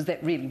 because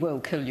that really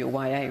will kill your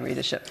YA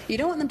readership. You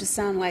don't want them to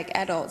sound like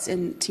adults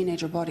in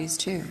teenager bodies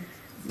too.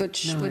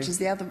 Which is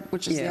the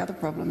other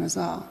problem as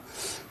well.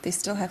 They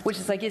still have. Which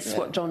is, I guess,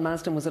 what John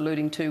Marsden was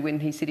alluding to when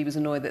he said he was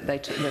annoyed that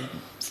the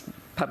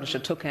publisher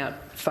took out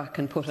fuck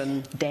and put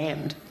in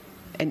damned,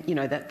 and you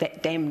know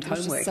that damned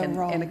homework, so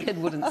and a kid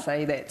wouldn't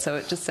say that, so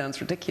it just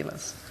sounds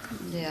ridiculous.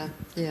 Yeah.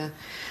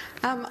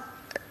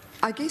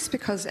 I guess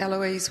because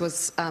Eloise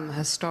was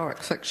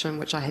historic fiction,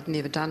 which I had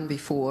never done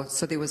before,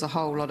 so there was a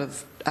whole lot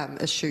of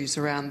issues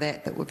around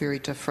that were very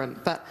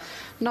different. But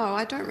no,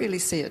 I don't really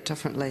see it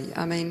differently.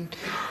 I mean,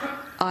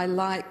 I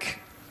like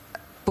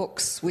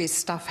books where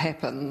stuff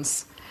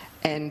happens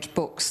and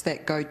books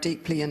that go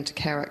deeply into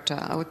character.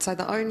 I would say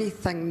the only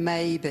thing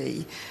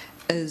maybe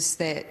is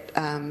that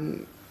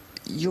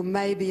you're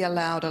maybe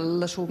allowed a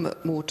little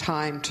bit more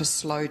time to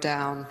slow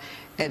down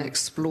and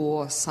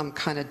explore some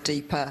kind of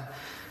deeper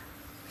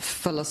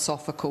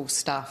philosophical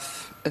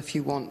stuff if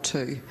you want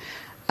to.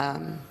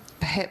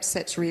 Perhaps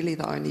that's really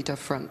the only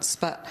difference,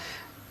 but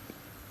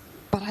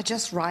I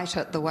just write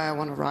it the way I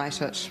want to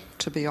write it,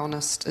 to be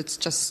honest. It's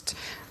just,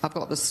 I've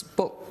got this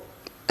book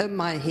in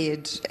my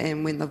head,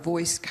 and when the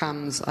voice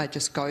comes I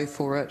just go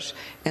for it,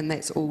 and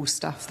that's all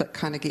stuff that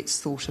kind of gets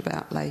thought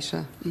about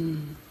later.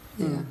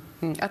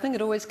 I think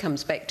it always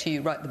comes back to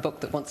you write the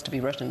book that wants to be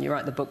written, you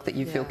write the book that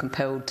you feel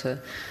compelled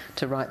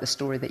to write the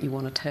story that you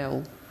want to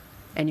tell,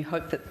 and you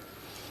hope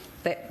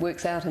that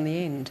works out in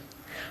the end.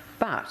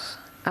 But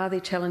are there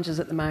challenges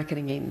at the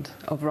marketing end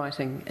of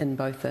writing in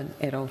both an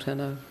adult and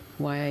a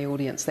YA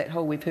audience? That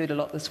whole, we've heard a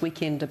lot this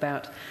weekend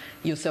about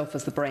yourself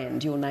as the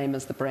brand, your name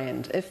as the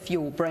brand. If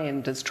your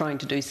brand is trying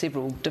to do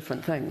several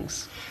different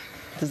things,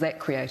 does that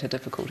create a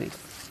difficulty?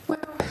 Well,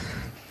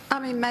 I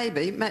mean,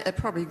 maybe. It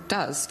probably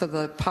does for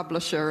the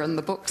publisher and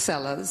the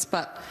booksellers,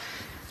 but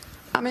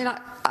I mean,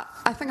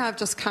 I think I've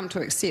just come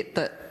to accept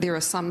that there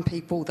are some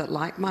people that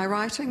like my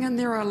writing and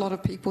there are a lot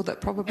of people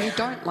that probably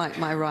don't like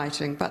my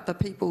writing, but the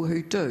people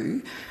who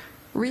do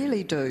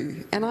really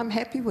do, and I'm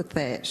happy with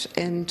that.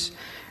 And,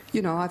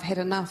 you know, I've had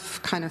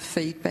enough kind of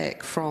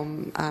feedback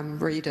from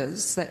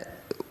readers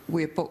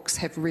where books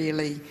have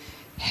really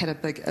had a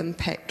big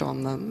impact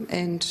on them,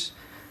 and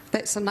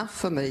that's enough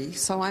for me,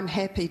 so I'm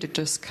happy to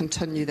just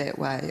continue that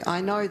way.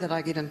 I know that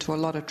I get into a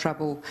lot of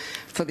trouble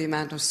for the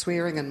amount of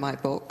swearing in my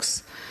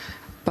books,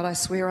 but I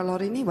swear a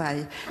lot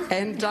anyway.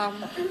 And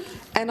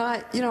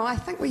I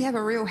think we have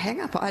a real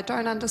hang-up. I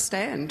don't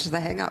understand the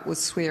hang-up with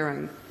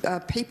swearing.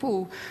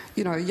 People,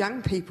 you know,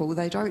 young people,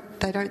 they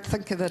don't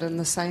think of it in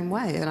the same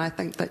way, and I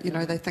think that, you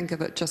know, they think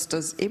of it just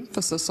as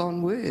emphasis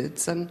on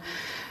words. And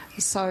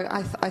so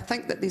I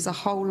think that there's a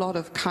whole lot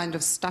of kind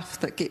of stuff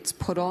that gets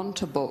put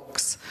onto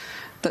books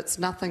that's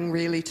nothing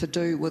really to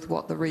do with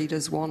what the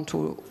readers want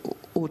or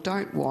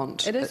don't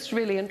want. It is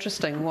really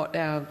interesting what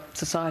our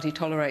society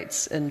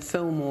tolerates in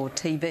film or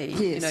TV. Yes.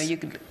 You know, you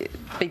could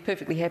be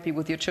perfectly happy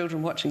with your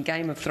children watching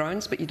Game of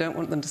Thrones, but you don't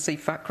want them to see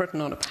fuck written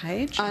on a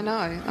page. I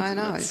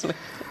know.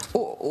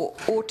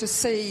 Or to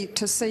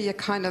see a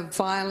kind of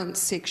violent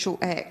sexual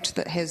act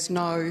that has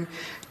no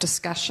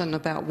discussion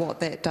about what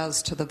that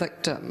does to the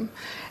victim.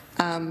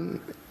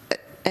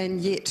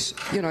 And yet,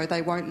 you know,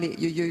 they won't let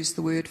you use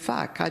the word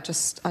fuck. I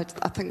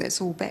think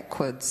that's all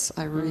backwards.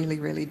 I really,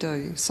 really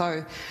do.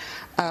 So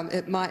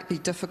it might be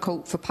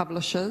difficult for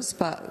publishers,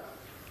 but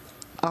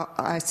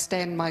I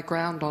stand my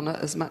ground on it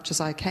as much as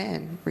I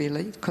can,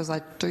 really, because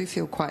I do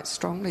feel quite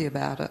strongly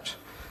about it.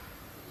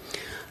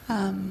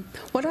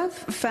 What I've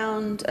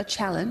found a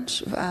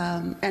challenge,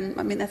 and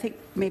I mean, I think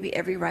maybe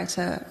every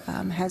writer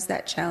has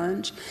that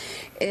challenge,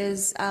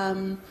 is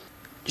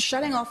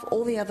shutting off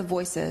all the other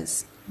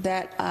voices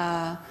that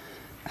are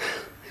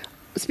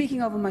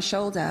speaking over my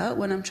shoulder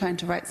when I'm trying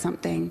to write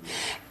something.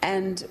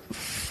 And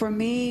for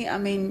me, I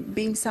mean,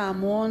 being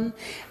Samoan,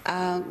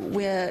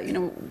 we're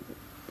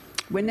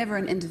never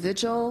an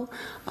individual.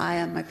 I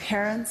am my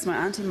parents, my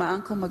auntie, my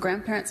uncle, my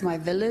grandparents, my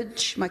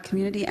village, my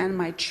community, and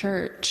my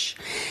church.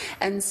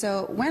 And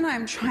so when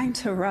I'm trying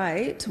to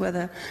write,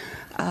 whether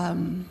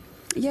I'm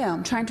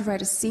trying to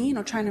write a scene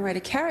or trying to write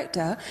a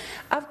character,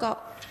 I've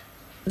got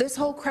this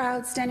whole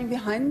crowd standing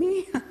behind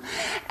me,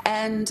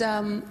 and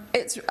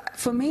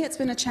for me it's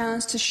been a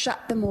challenge to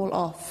shut them all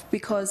off,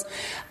 because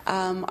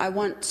I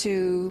want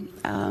to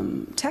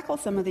tackle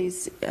some of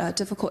these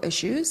difficult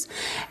issues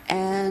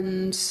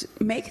and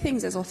make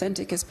things as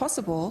authentic as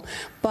possible,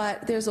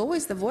 but there's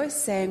always the voice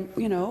saying,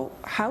 you know,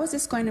 how is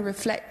this going to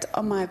reflect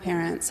on my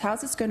parents? How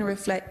is this going to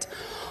reflect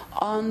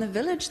on the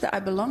village that I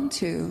belong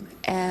to,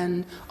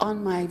 and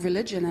on my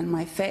religion and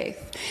my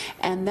faith?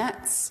 And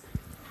that's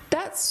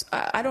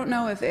I don't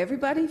know if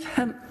everybody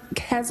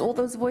has all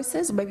those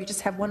voices, or maybe you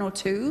just have one or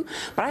two,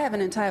 but I have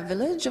an entire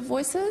village of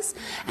voices,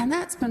 and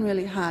that's been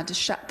really hard to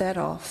shut that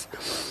off.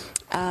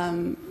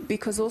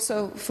 Because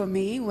also for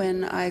me,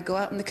 when I go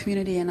out in the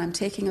community and I'm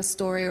taking a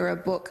story or a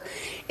book,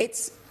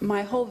 it's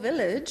my whole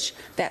village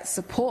that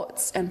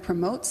supports and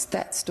promotes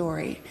that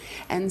story.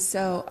 And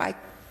so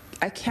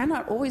I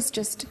cannot always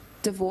just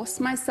divorce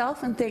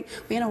myself and think,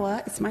 well, you know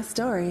what, it's my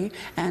story,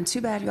 and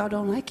too bad y'all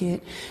don't like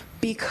it,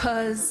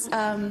 because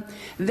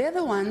they're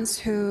the ones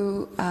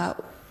who are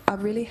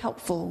really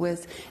helpful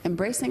with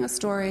embracing a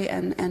story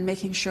and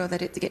making sure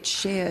that it gets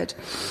shared.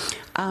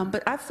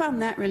 But I've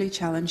found that really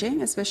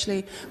challenging,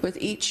 especially with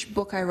each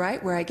book I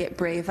write, where I get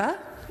braver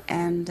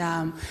and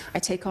I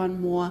take on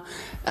more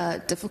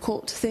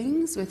difficult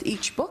things with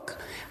each book.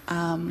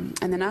 And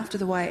then after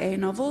the YA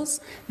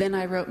novels, then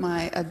I wrote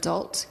my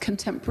adult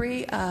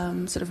contemporary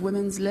sort of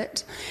women's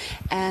lit,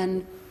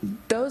 and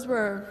those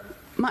were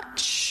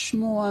much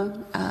more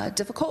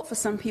difficult for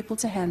some people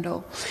to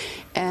handle.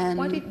 And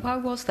why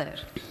was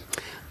that?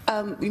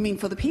 You mean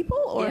for the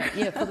people, or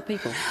yeah, for the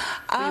people.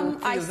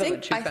 I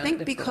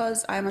think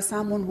because I'm a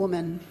Samoan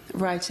woman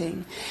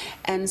writing,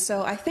 and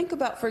so I think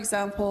about, for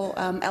example,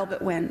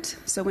 Albert Wendt.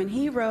 So when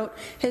he wrote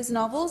his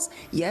novels,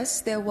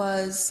 yes, there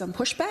was some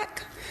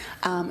pushback,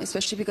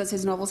 especially because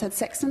his novels had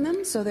sex in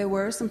them. So there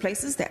were some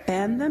places that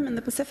banned them in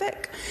the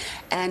Pacific,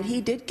 and he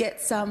did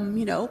get some,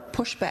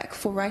 pushback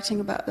for writing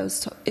about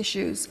those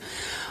issues.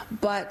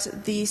 But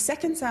the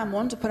second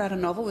Samoan to put out a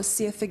novel was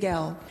Sia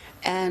Figel,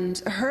 and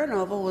her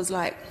novel was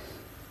like,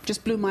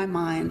 just blew my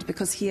mind,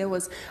 because here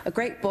was a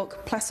great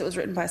book, plus it was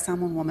written by a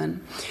Samoan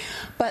woman.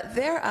 But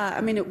there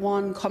are, it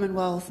won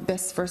Commonwealth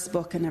Best First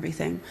Book and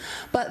everything,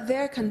 but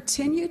there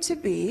continue to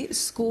be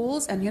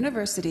schools and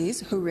universities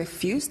who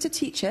refuse to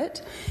teach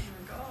it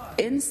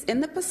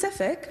in the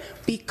Pacific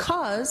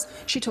because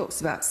she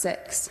talks about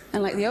sex.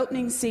 And like the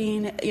opening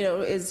scene,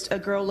 is a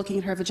girl looking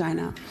at her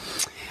vagina.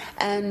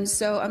 And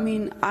so,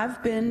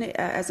 I've been,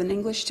 as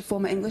an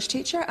former English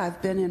teacher,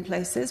 I've been in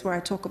places where I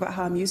talk about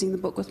how I'm using the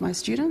book with my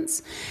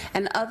students,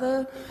 and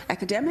other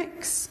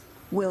academics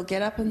will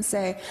get up and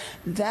say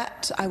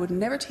that I would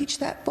never teach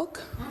that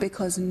book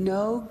because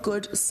no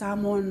good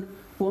Samoan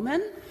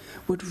woman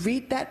would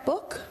read that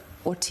book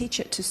or teach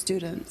it to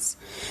students.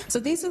 So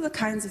these are the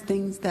kinds of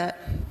things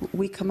that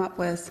we come up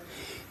with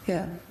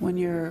when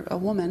you're a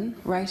woman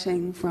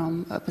writing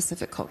from a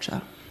Pacific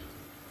culture.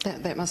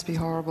 That must be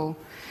horrible.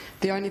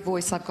 The only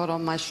voice I've got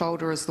on my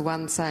shoulder is the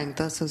one saying,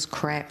 this is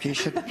crap, you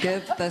should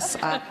give this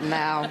up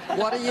now.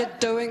 What are you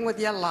doing with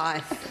your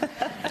life?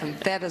 And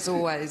that is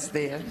always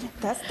there.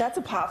 That's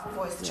a powerful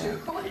voice too.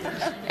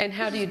 And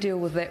how do you deal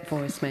with that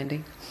voice,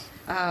 Mandy?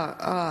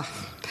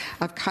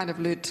 I've kind of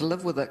learned to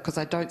live with it because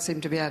I don't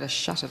seem to be able to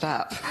shut it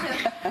up.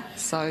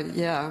 So,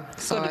 yeah.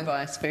 Good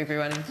advice for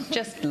everyone.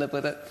 Just live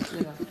with it.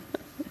 Yeah.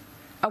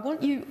 I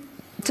want you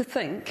to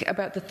think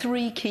about the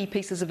 3 key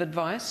pieces of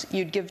advice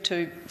you'd give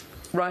to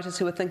writers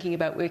who are thinking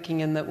about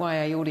working in the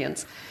YA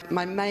audience.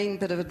 My main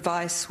bit of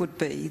advice would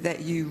be that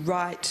you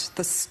write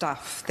the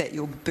stuff that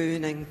you're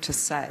burning to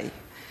say.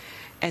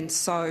 And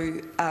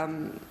so,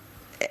 and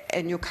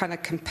you're kind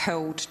of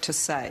compelled to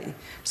say.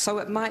 So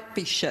it might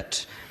be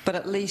shit, but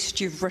at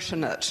least you've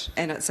written it,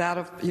 and it's out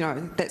of,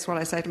 that's what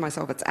I say to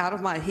myself, it's out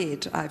of my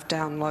head, I've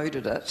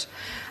downloaded it.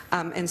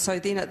 And so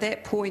then at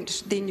that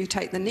point, then you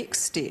take the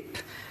next step.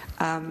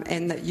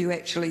 And that you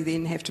actually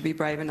then have to be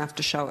brave enough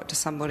to show it to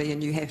somebody,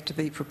 and you have to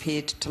be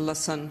prepared to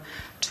listen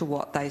to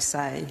what they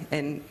say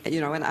and,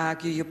 and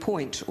argue your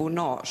point or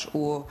not.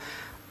 So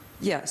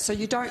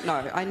you don't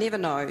know. I never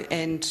know.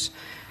 And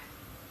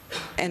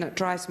it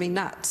drives me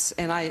nuts.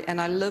 And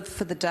I live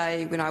for the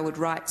day when I would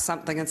write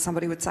something and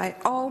somebody would say,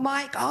 oh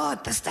my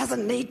God, this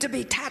doesn't need to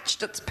be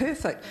touched. It's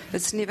perfect.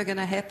 It's never going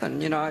to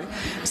happen,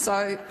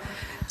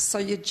 So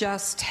you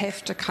just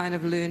have to kind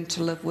of learn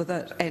to live with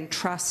it and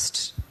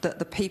trust that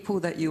the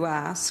people that you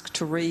ask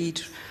to read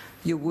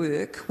your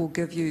work will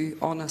give you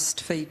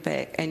honest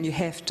feedback, and you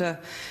have to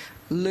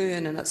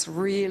learn, and it's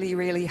really,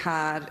 really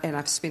hard, and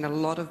I've spent a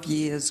lot of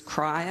years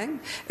crying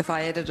if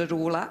I added it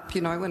all up,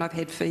 when I've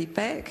had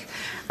feedback.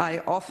 I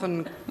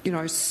often,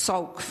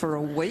 sulk for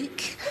a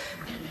week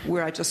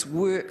where I just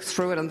work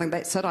through it and think,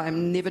 that's it, I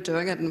am never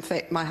doing it. In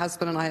fact, my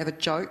husband and I have a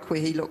joke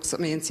where he looks at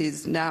me and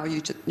says, now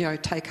you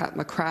take up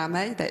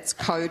macrame. That's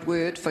code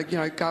word for,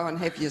 go and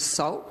have your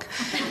sulk.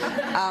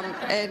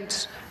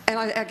 And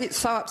I get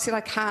so upset I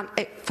can't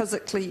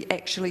physically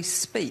actually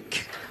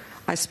speak.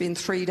 I spend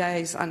 3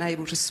 days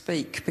unable to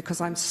speak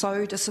because I'm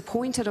so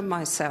disappointed in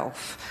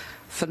myself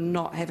for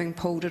not having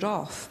pulled it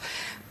off.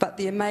 But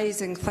the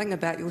amazing thing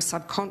about your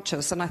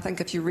subconscious, and I think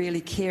if you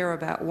really care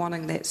about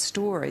wanting that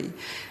story,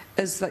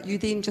 is that you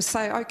then just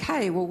say,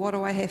 okay, well, what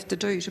do I have to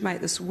do to make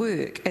this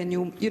work? And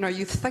you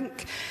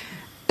think,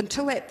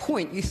 until that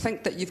point, you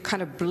think that you've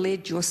kind of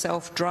bled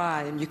yourself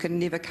dry and you can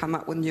never come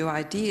up with new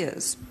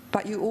ideas.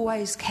 But you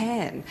always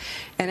can.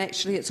 And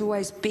actually, it's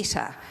always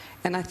better.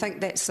 And I think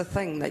that's the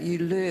thing that you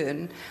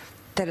learn,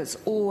 that it's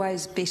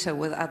always better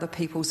with other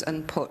people's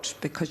input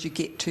because you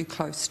get too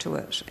close to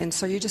it. And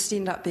so you just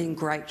end up being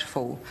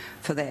grateful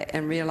for that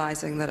and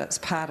realising that it's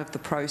part of the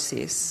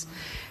process.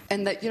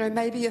 And that,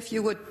 maybe if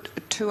you were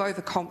too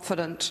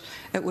overconfident,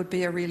 it would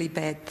be a really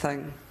bad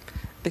thing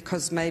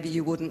because maybe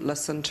you wouldn't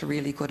listen to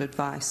really good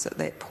advice at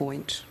that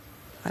point.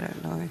 I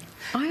don't know.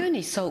 I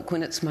only sulk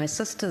when it's my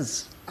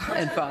sister's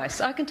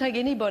advice. I can take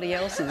anybody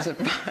else's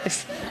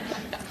advice.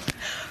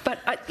 But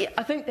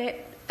I think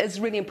that is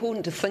really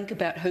important to think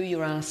about who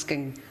you're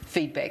asking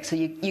feedback. So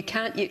you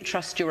can't yet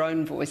trust your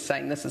own voice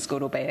saying this is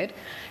good or bad,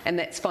 and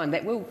that's fine.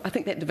 I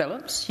think that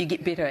develops. You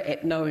get better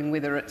at knowing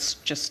whether it's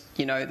just,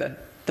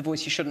 the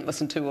voice you shouldn't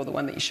listen to or the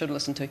one that you should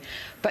listen to.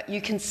 But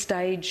you can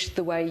stage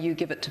the way you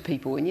give it to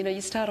people. And,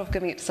 you start off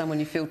giving it to someone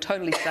you feel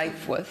totally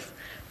safe with,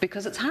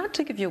 because it's hard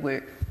to give your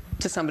work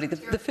to somebody.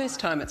 The first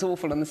time it's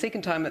awful, and the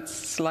second time it's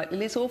slightly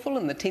less awful,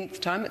 and the 10th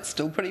time it's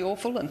still pretty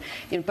awful. And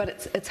but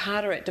it's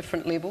harder at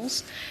different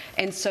levels.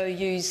 And so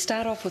you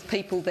start off with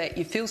people that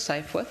you feel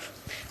safe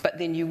with, but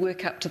then you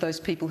work up to those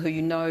people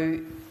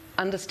who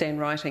understand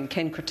writing,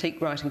 can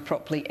critique writing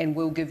properly, and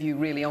will give you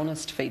really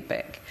honest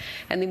feedback.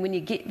 And then when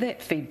you get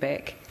that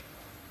feedback,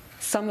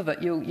 some of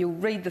it, you'll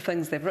read the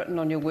things they've written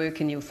on your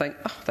work and you'll think,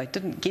 oh, they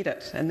didn't get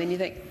it. And then you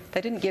think,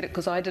 they didn't get it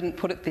because I didn't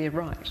put it there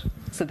right.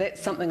 So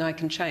that's something I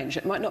can change.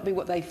 It might not be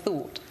what they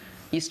thought.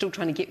 You're still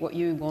trying to get what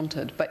you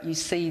wanted, but you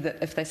see that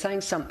if they're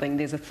saying something,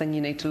 there's a thing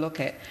you need to look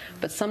at.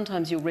 But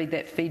sometimes you'll read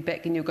that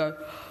feedback and you'll go,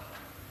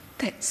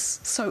 that's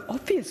so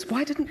obvious.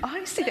 Why didn't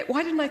I see that?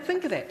 Why didn't I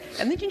think of that?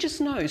 And then you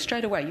just know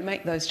straight away. You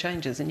make those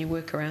changes and you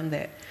work around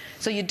that.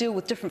 So you deal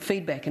with different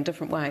feedback in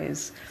different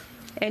ways.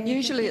 And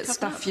usually it's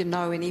stuff you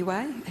know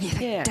anyway. And you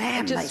think,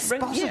 damn, they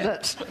spotted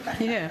it.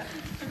 Yeah.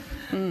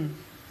 Mm.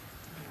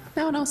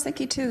 No, and I was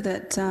thinking too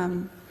that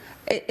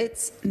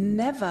it's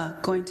never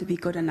going to be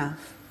good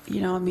enough.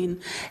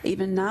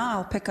 Even now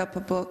I'll pick up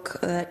a book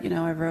that,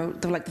 I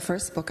wrote, like the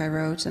first book I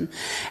wrote,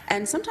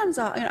 and sometimes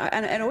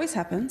and it always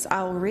happens,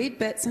 I'll read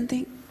bits and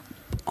think,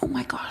 oh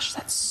my gosh,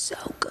 that's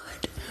so good.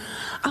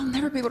 I'll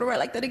never be able to write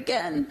like that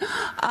again.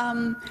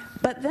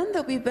 But then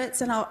there'll be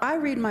bits, and I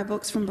read my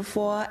books from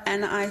before,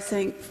 and I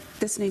think,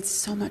 this needs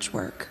so much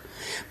work.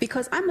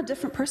 Because I'm a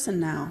different person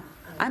now.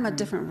 I'm a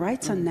different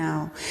writer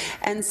now.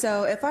 And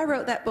so if I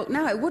wrote that book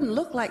now, it wouldn't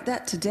look like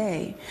that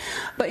today.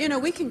 But,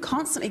 we can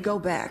constantly go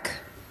back.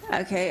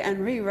 Okay, and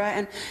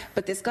rewrite,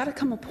 but there's got to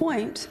come a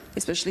point,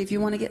 especially if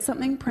you want to get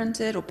something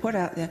printed or put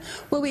out there,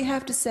 where we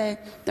have to say,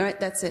 all right,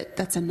 that's it,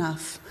 that's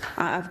enough.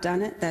 I've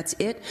done it, that's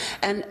it.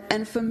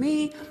 And for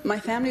me, my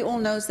family all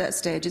knows that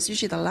stage. It's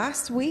usually the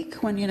last week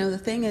when, the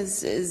thing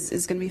is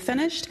going to be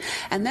finished,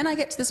 and then I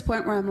get to this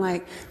point where I'm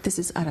like, this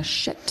is utter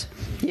shit.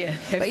 Yeah,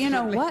 absolutely. But you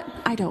know what?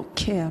 I don't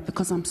care,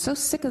 because I'm so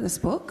sick of this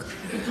book.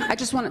 I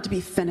just want it to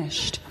be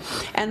finished.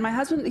 And my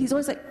husband, he's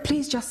always like,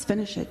 please just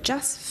finish it,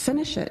 just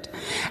finish it.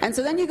 And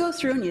so then you go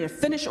through and you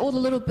finish all the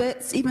little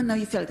bits, even though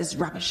you feel like this is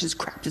rubbish, this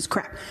is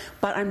crap.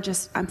 But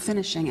I'm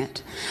finishing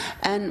it.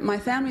 And my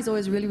family's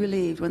always really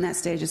relieved when that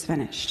stage is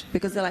finished,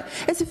 because they're like,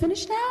 is it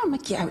finished now? I'm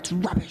like, yeah, it's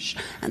rubbish.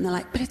 And they're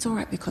like, but it's all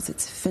right because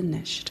it's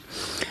finished.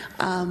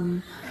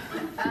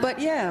 But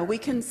yeah, we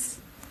can.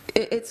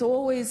 It's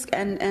always,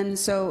 and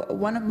so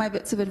one of my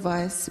bits of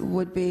advice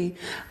would be,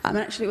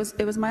 actually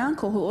it was my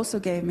uncle who also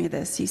gave me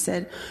this. He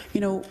said,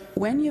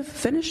 when you've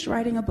finished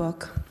writing a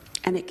book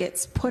and it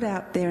gets put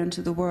out there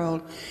into the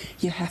world,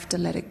 you have to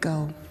let it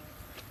go.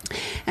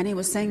 And he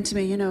was saying to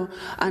me,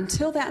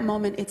 until that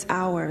moment, it's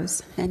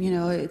ours, and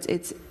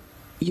it's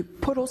you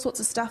put all sorts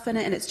of stuff in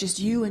it, and it's just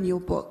you and your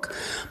book.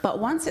 But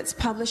once it's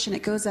published and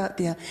it goes out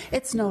there,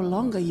 it's no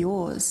longer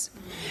yours.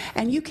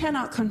 And you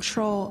cannot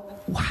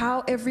control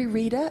how every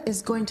reader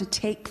is going to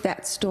take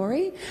that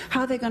story,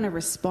 how they're going to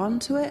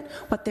respond to it,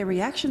 what their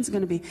reactions are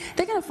going to be.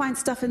 They're going to find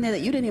stuff in there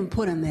that you didn't even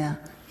put in there.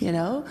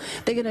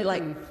 They're going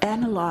to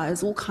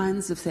analyze all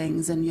kinds of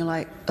things, and you're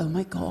like, oh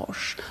my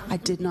gosh, I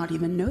did not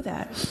even know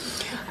that.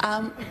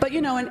 But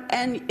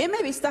and it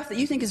may be stuff that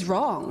you think is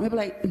wrong. Maybe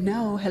like,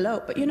 no,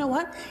 hello. But you know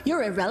what?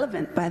 You're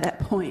irrelevant by that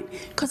point,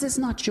 because it's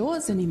not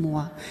yours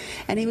anymore.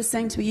 And he was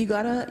saying to me, you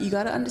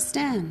gotta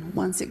understand,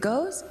 once it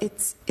goes,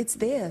 it's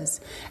theirs,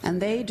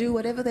 and they do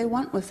whatever they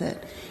want with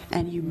it,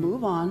 and you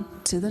move on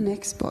to the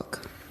next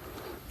book.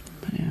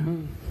 But, yeah.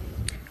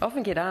 I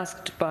often get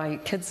asked by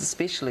kids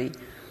especially,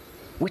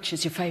 which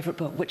is your favourite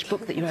book, which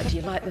book that you wrote do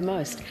you like the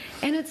most?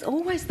 And it's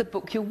always the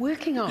book you're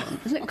working on,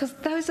 isn't it? Because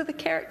those are the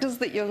characters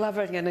that you're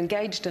loving and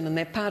engaged in, and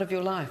they're part of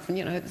your life, and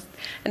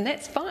and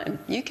that's fine.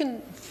 You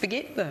can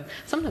forget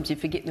sometimes you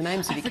forget the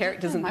names of your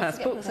characters in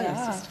past books,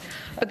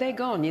 but they're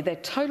gone. They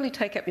totally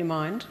take up your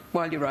mind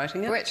while you're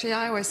writing it. Well, actually,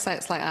 I always say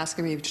it's like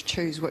asking me to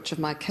choose which of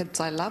my kids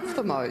I love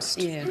the most.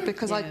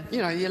 Because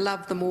you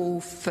love them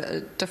all for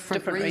a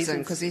different reason,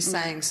 because he's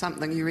saying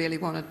something you really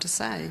wanted to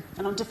say.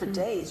 And on different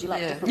days, you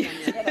like different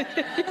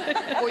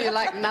ones. Or you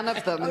like none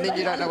of them, and then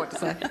you don't know what to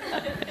say.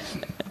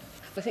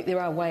 I think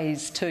there are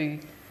ways to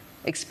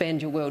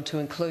expand your world to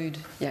include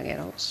young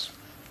adults.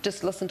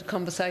 Just listen to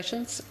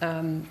conversations.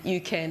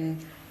 You can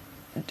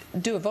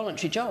do a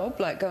voluntary job,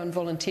 like go and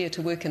volunteer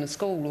to work in a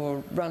school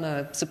or run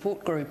a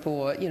support group,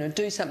 or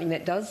do something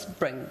that does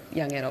bring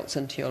young adults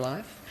into your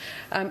life.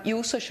 You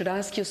also should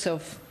ask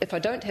yourself, if I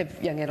don't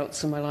have young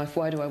adults in my life,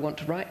 why do I want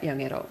to write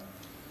young adult?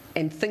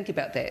 And think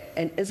about that.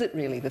 And is it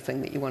really the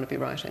thing that you want to be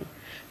writing?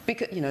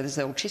 Because, there's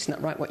the old chestnut,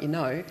 write what you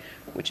know,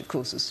 which of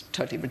course is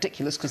totally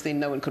ridiculous, because then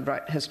no one could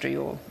write history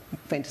or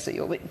fantasy.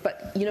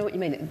 But you know what you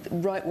mean.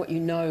 Write what you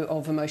know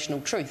of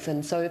emotional truth.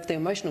 And so if the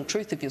emotional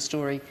truth of your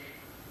story,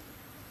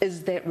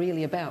 is that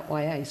really about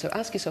YA? So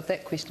ask yourself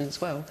that question as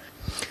well.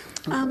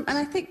 And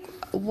I think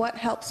what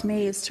helps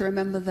me is to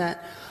remember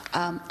that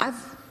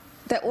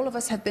that all of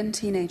us have been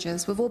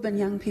teenagers. We've all been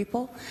young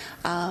people,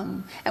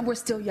 and we're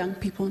still young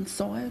people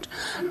inside.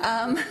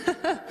 And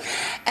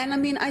I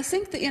mean, I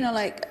think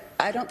that,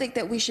 I don't think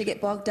that we should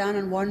get bogged down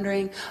in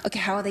wondering, okay,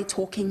 how are they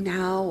talking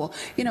now?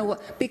 Or,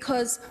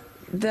 because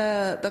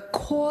the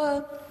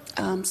core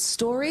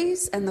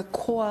stories and the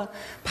core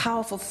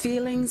powerful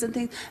feelings and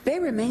things, they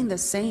remain the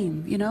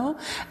same,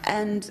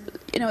 and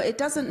it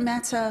doesn't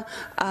matter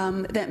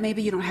that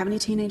maybe you don't have any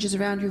teenagers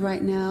around you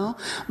right now,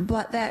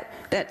 but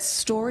that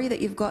story that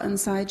you've got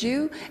inside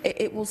you,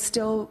 it will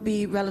still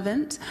be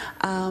relevant,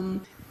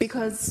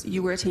 because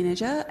you were a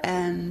teenager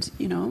and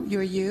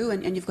you're you,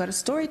 and you've got a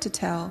story to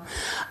tell.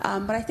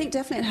 But I think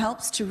definitely it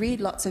helps to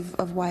read lots of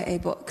YA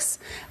books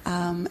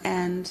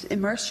and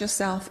immerse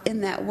yourself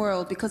in that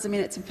world, because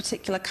it's a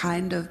particular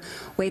kind of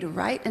way to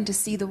write and to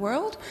see the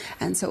world,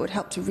 and so it would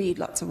help to read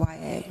lots of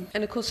YA.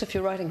 And of course, if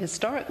you're writing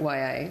historic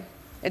YA,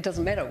 it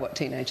doesn't matter what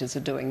teenagers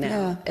are doing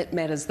now. Yeah. It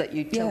matters that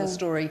you tell a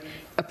story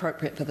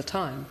appropriate for the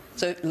time.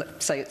 So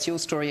say it's your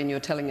story and you're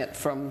telling it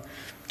from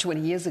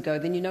 20 years ago,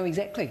 then you know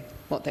exactly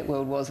what that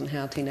world was and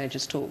how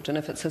teenagers talked. And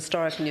if it's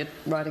historic and you're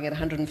writing it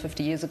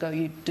 150 years ago,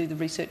 you do the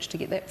research to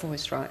get that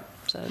voice right.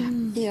 So.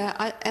 Yeah,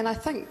 I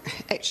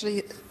think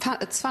actually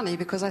it's funny,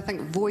 because I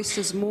think voice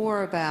is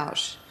more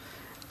about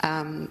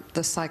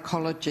the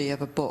psychology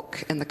of a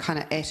book and the kind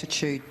of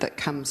attitude that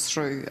comes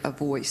through a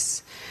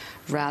voice,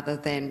 rather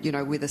than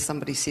whether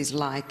somebody says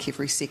like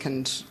every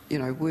second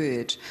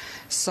word.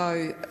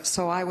 So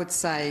I would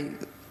say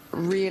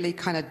really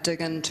kind of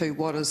dig into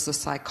what is the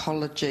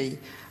psychology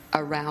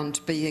around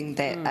being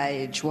that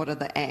age, what are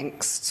the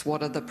angsts,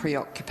 what are the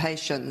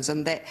preoccupations,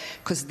 and that,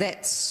 because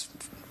that's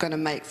going to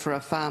make for a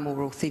far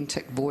more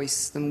authentic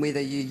voice than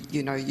whether you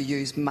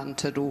use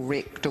munted or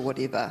wrecked or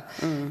whatever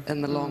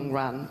in the long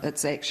run.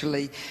 It's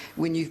actually,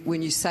 when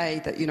you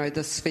say that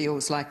this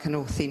feels like an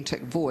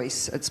authentic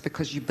voice, it's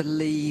because you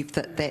believe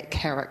that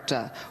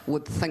character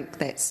would think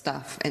that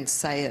stuff and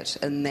say it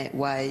in that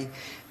way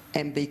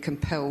and be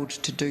compelled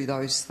to do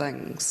those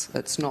things.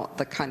 It's not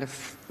the kind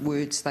of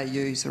words they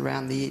use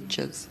around the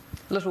edges.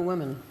 Little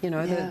Women,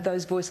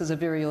 those voices are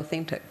very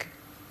authentic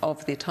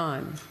of their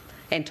time,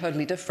 and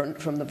totally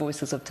different from the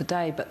voices of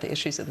today, but the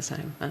issues are the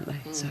same, aren't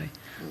they? So,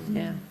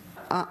 yeah.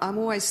 I'm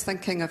always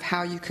thinking of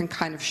how you can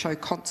kind of show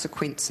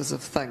consequences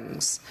of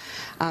things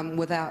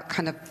without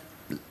kind of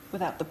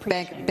without the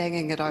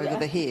banging it over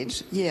the head,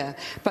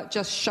 but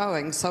just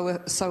showing. So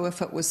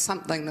if it was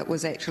something that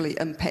was actually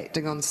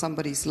impacting on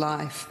somebody's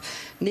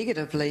life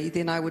negatively,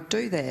 then I would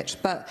do that.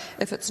 But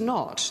if it's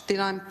not,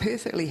 then I'm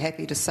perfectly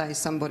happy to say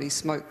somebody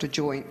smoked a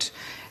joint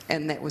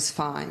and that was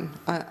fine.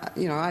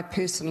 I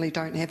personally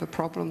don't have a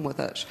problem with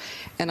it.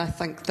 And I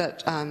think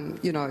that,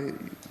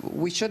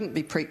 we shouldn't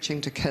be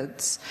preaching to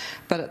kids,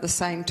 but at the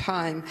same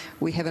time,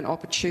 we have an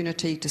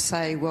opportunity to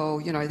say, well,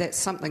 that's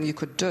something you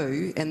could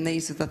do, and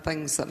these are the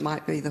things that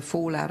might be the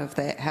fallout of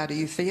that. How do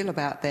you feel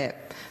about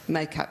that?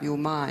 Make up your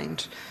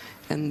mind.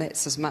 And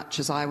that's as much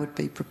as I would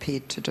be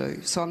prepared to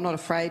do. So I'm not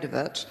afraid of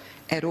it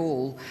at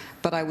all,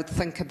 but I would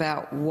think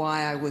about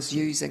why I was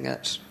using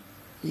it.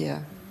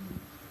 Yeah.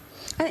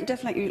 I think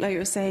definitely, like you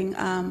were saying,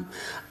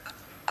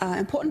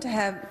 important to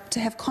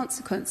have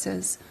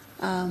consequences,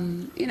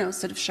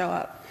 sort of show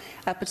up,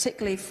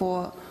 particularly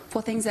for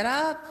things that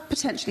are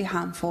potentially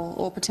harmful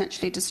or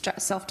potentially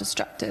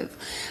self-destructive.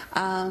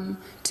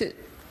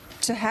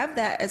 to have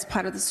that as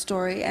part of the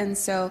story. And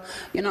so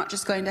you're not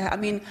just going to,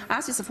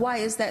 ask yourself, why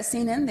is that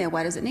scene in there?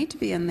 Why does it need to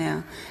be in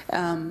there?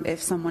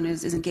 If someone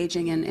is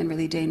engaging in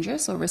really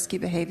dangerous or risky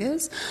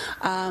behaviors,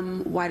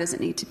 why does it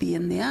need to be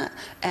in there?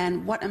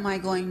 And what am I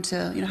going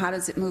to, how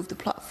does it move the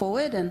plot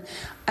forward? And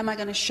am I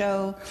going to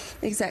show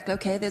exactly,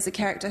 okay, there's a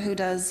character who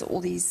does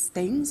all these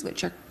things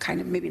which are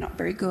kind of maybe not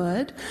very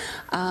good.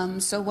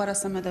 So what are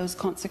some of those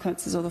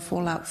consequences or the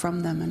fallout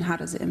from them, and how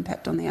does it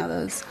impact on the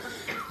others?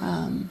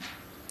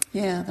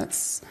 Yeah,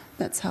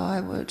 that's how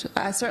I would.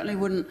 I certainly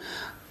wouldn't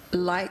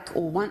like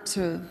or want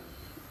to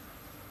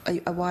a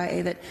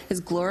YA that is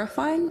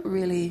glorifying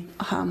really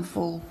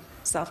harmful,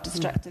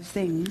 self-destructive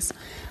things,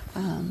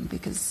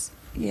 because,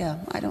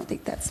 I don't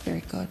think that's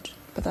very good.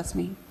 But that's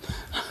me.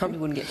 Probably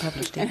wouldn't get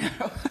published either.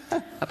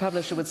 A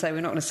publisher would say,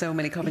 we're not going to sell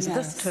many copies of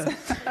this too.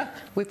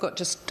 We've got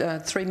just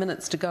 3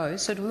 minutes to go,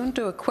 so do we want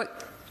to do a quick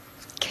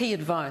key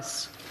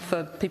advice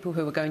for people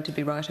who are going to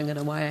be writing in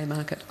a YA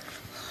market?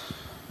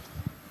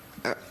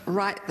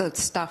 Write the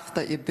stuff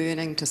that you're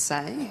burning to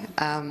say.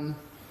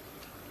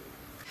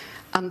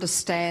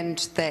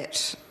 Understand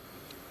that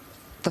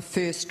the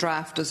first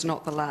draft is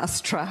not the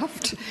last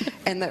draft,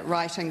 and that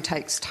writing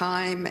takes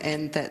time,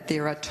 and that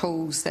there are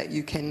tools that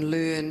you can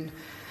learn,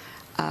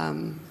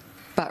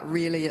 but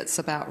really it's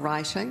about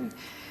writing.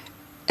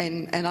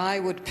 And I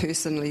would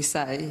personally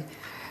say,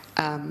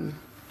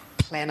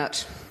 plan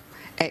it.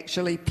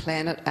 Actually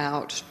plan it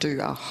out, do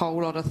a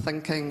whole lot of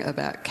thinking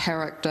about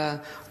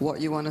character,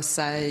 what you want to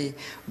say,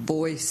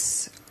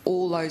 voice,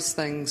 all those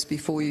things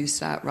before you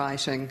start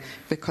writing,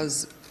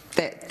 because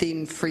that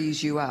then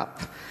frees you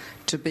up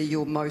to be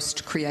your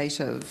most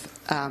creative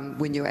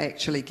when you're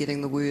actually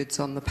getting the words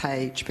on the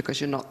page, because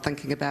you're not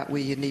thinking about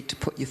where you need to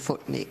put your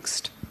foot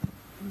next.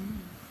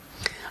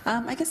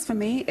 I guess for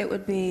me it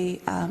would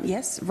be,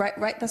 yes,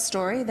 write the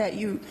story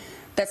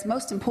that's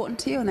most important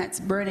to you and that's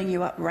burning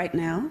you up right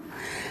now.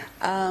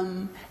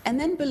 And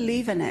then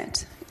believe in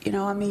it.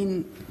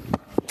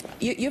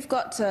 You've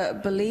got to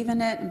believe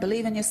in it and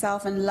believe in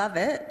yourself and love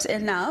it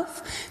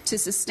enough to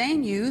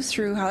sustain you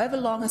through however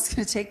long it's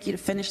going to take you to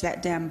finish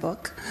that damn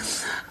book.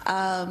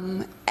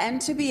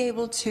 And to be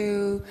able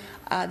to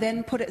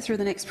then put it through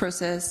the next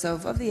process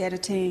of the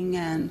editing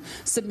and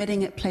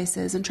submitting it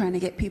places and trying to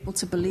get people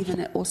to believe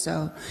in it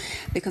also.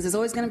 Because there's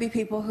always going to be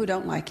people who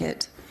don't like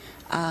it.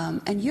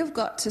 And you've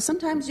got to,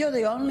 sometimes you're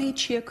the only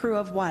cheer crew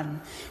of one,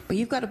 but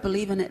you've got to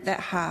believe in it that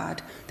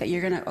hard that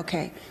you're going to,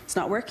 okay, it's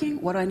not working,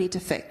 what do I need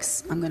to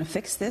fix? I'm going to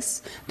fix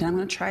this, then I'm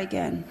going to try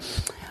again.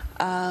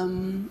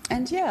 And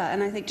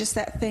I think just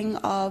that thing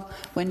of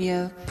when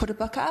you put a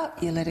book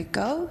out, you let it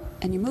go,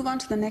 and you move on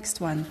to the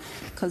next one,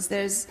 because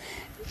there's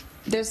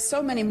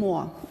so many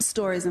more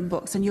stories and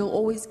books, and you'll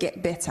always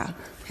get better.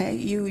 Okay,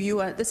 you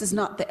are. This is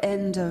not the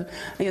end of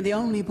the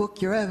only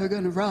book you're ever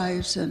going to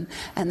write, and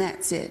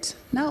that's it.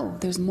 No,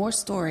 there's more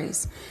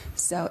stories.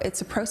 So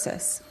it's a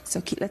process.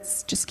 So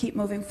let's just keep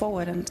moving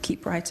forward and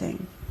keep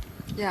writing.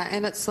 Yeah,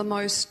 and it's the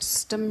most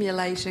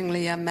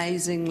stimulatingly,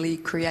 amazingly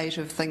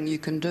creative thing you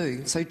can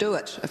do. So do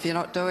it if you're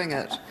not doing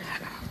it.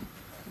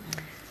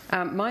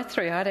 My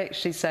three, I'd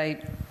actually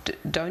say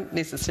don't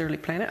necessarily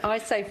plan it. I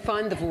say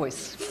find the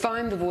voice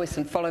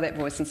and follow that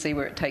voice and see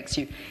where it takes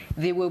you.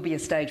 There will be a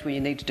stage where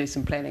you need to do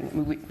some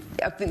planning.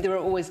 I think there are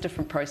always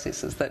different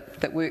processes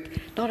that work,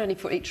 not only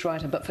for each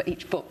writer, but for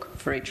each book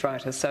for each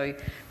writer. So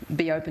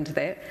be open to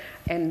that.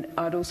 And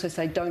I'd also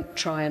say don't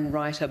try and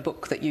write a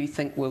book that you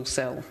think will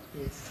sell.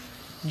 Yes.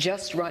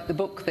 Just write the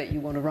book that you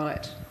want to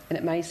write. And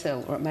it may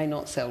sell, or it may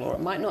not sell, or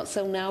it might not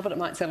sell now, but it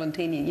might sell in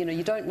 10 years.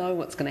 You don't know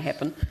what's going to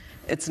happen.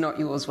 It's not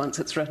yours once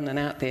it's written and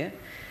out there.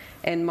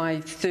 And my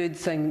third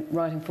thing,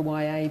 writing for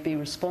YA, be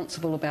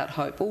responsible about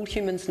hope. All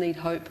humans need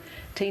hope.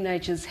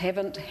 Teenagers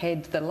haven't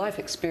had the life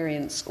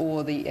experience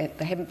or they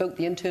haven't built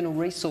the internal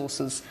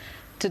resources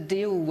to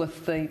deal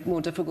with the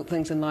more difficult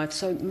things in life,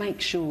 so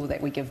make sure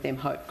that we give them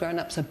hope.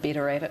 Grown-ups are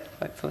better at it,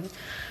 hopefully.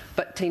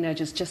 But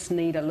teenagers just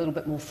need a little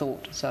bit more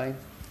thought, so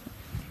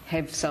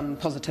have some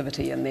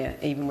positivity in there,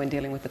 even when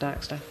dealing with the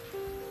dark stuff.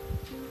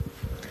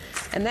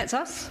 And that's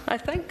us, I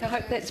think. I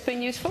hope that's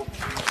been useful.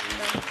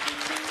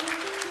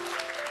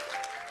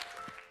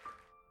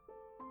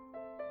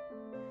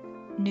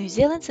 New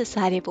Zealand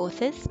Society of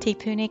Authors, Te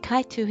Puni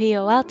Kaituhi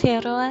o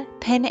Aotearoa,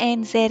 PEN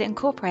NZ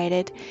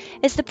Incorporated,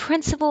 is the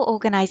principal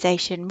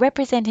organisation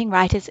representing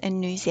writers in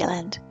New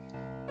Zealand.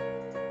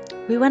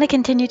 We want to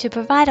continue to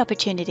provide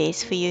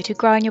opportunities for you to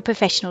grow in your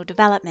professional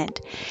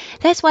development.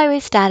 That's why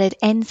we've started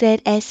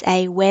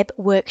NZSA Web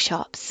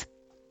Workshops.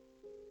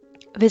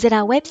 Visit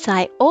our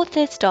website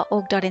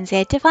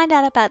authors.org.nz to find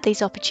out about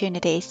these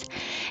opportunities.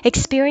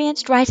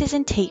 Experienced writers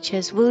and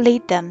teachers will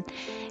lead them,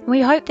 and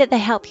we hope that they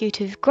help you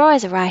to grow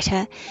as a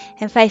writer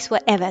and face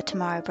whatever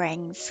tomorrow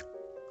brings.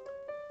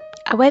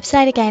 Our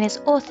website again is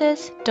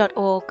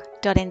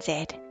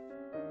authors.org.nz.